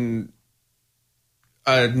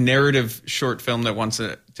a narrative short film that wants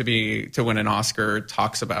it to win an Oscar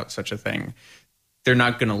talks about such a thing, they're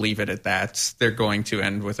not going to leave it at that. They're going to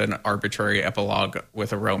end with an arbitrary epilogue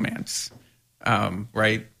with a romance,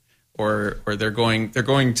 right? Or they're going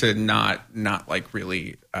to not like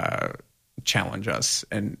really challenge us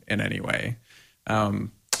in any way.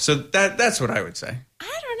 So that's what I would say.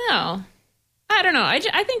 I don't know.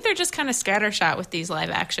 I think they're just kind of scattershot with these live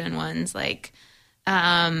action ones. Like,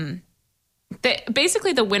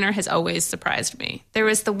 basically the winner has always surprised me. There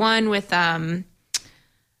was the one with, oh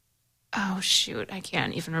shoot, I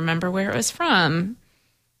can't even remember where it was from.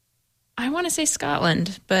 I want to say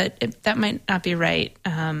Scotland, but that might not be right.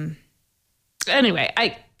 Anyway,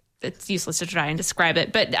 it's useless to try and describe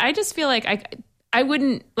it, but I just feel like I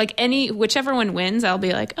wouldn't, like, whichever one wins, I'll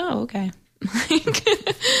be like, oh, okay.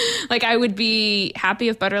 Like, I would be happy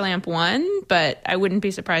if Butterlamp won, but I wouldn't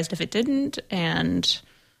be surprised if it didn't. And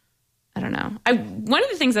I don't know. One of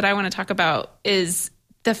the things that I want to talk about is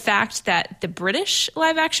the fact that the British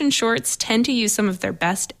live action shorts tend to use some of their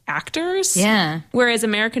best actors. Yeah. Whereas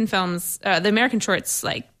American films, the American shorts,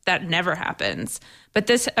 like, that never happens. But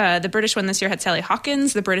the British one this year had Sally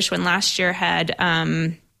Hawkins. The British one last year had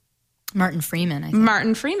Martin Freeman, I think.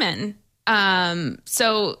 Martin Freeman.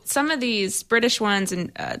 So some of these British ones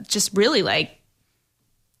and just really, like,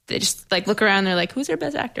 they just, like, look around, they're like, who's our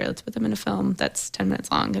best actor? Let's put them in a film that's 10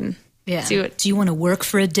 minutes long and see what. Do you want to work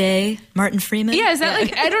for a day, Martin Freeman? Yeah, is that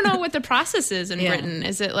like, I don't know what the process is in Britain.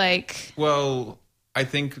 Is it like. Well, I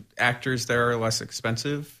think actors there are less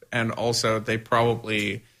expensive, and also they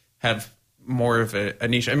probably have more of a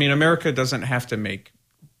niche. I mean, America doesn't have to make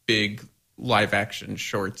big live action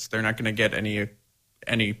shorts. They're not going to get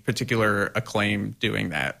any particular acclaim doing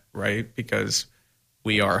that, right? Because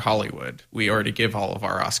we are Hollywood. We already give all of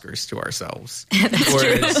our Oscars to ourselves.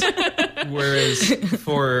 Whereas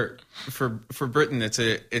for Britain,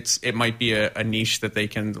 it might be a niche that they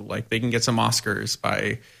can get some Oscars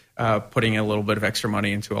by putting a little bit of extra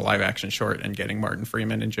money into a live action short and getting Martin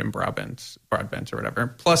Freeman and Jim Broadbent or whatever.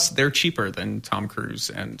 Plus, they're cheaper than Tom Cruise,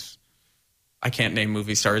 and I can't name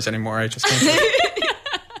movie stars anymore. I just can't.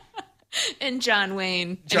 And John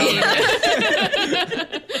Wayne.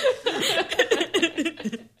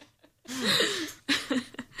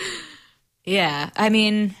 Yeah, I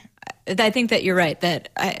mean, I think that you're right. That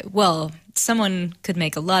someone could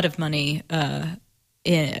make a lot of money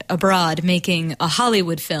abroad making a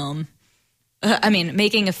Hollywood film.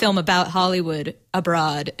 Making a film about Hollywood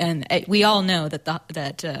abroad, and we all know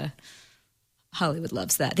that Hollywood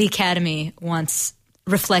loves that. The Academy wants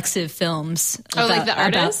reflexive films like the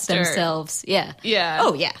artists about themselves. Yeah. Yeah.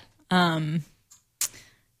 Oh, yeah.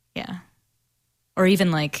 Yeah. Or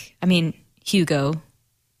even Hugo.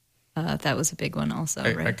 That was a big one also,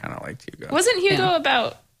 right? I kind of liked Hugo. Wasn't Hugo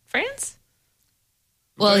about France?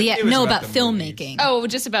 Well, But yeah, it was no, about about the filmmaking. Oh,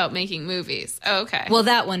 just about making movies. Oh, okay. Well,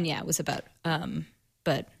 that one, was about,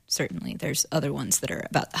 but certainly there's other ones that are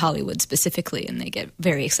about Hollywood specifically, and they get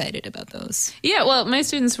very excited about those. Yeah, well, my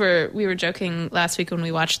students we were joking last week when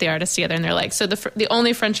we watched The Artist together, and they're like, so the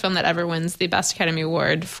only French film that ever wins the Best Academy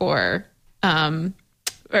Award or the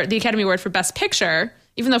Academy Award for Best Picture,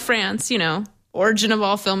 even though France, origin of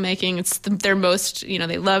all filmmaking, it's their most,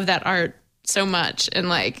 they love that art so much, and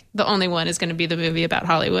like the only one is going to be the movie about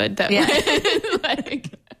Hollywood that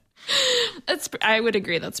I would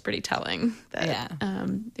agree that's pretty telling that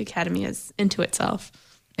the Academy is into itself.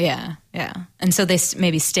 Yeah, yeah. And so they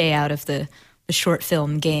maybe stay out of the short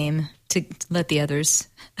film game to let the others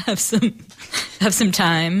have some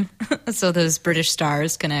time so those British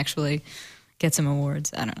stars can actually get some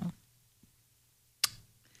awards. I don't know.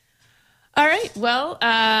 All right. Well,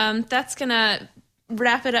 that's going to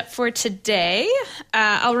wrap it up for today.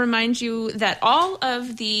 I'll remind you that all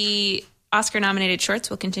of the Oscar-nominated shorts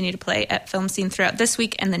will continue to play at Film Scene throughout this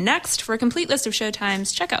week and the next. For a complete list of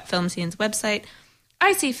showtimes, check out Film Scene's website,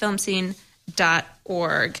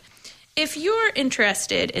 icfilmscene.org. If you're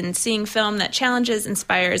interested in seeing film that challenges,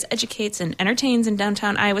 inspires, educates, and entertains in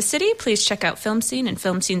downtown Iowa City, please check out Film Scene and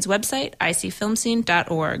Film Scene's website,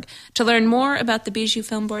 icfilmscene.org. To learn more about the Bijou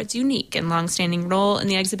Film Board's unique and longstanding role in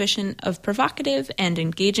the exhibition of provocative and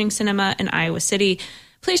engaging cinema in Iowa City,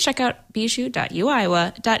 please check out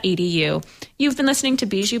bijou.uiowa.edu. You've been listening to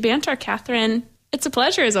Bijou Banter. Catherine, it's a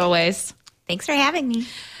pleasure as always. Thanks for having me.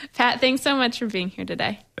 Pat, thanks so much for being here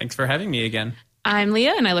today. Thanks for having me again. I'm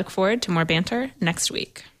Leah, and I look forward to more banter next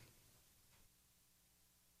week.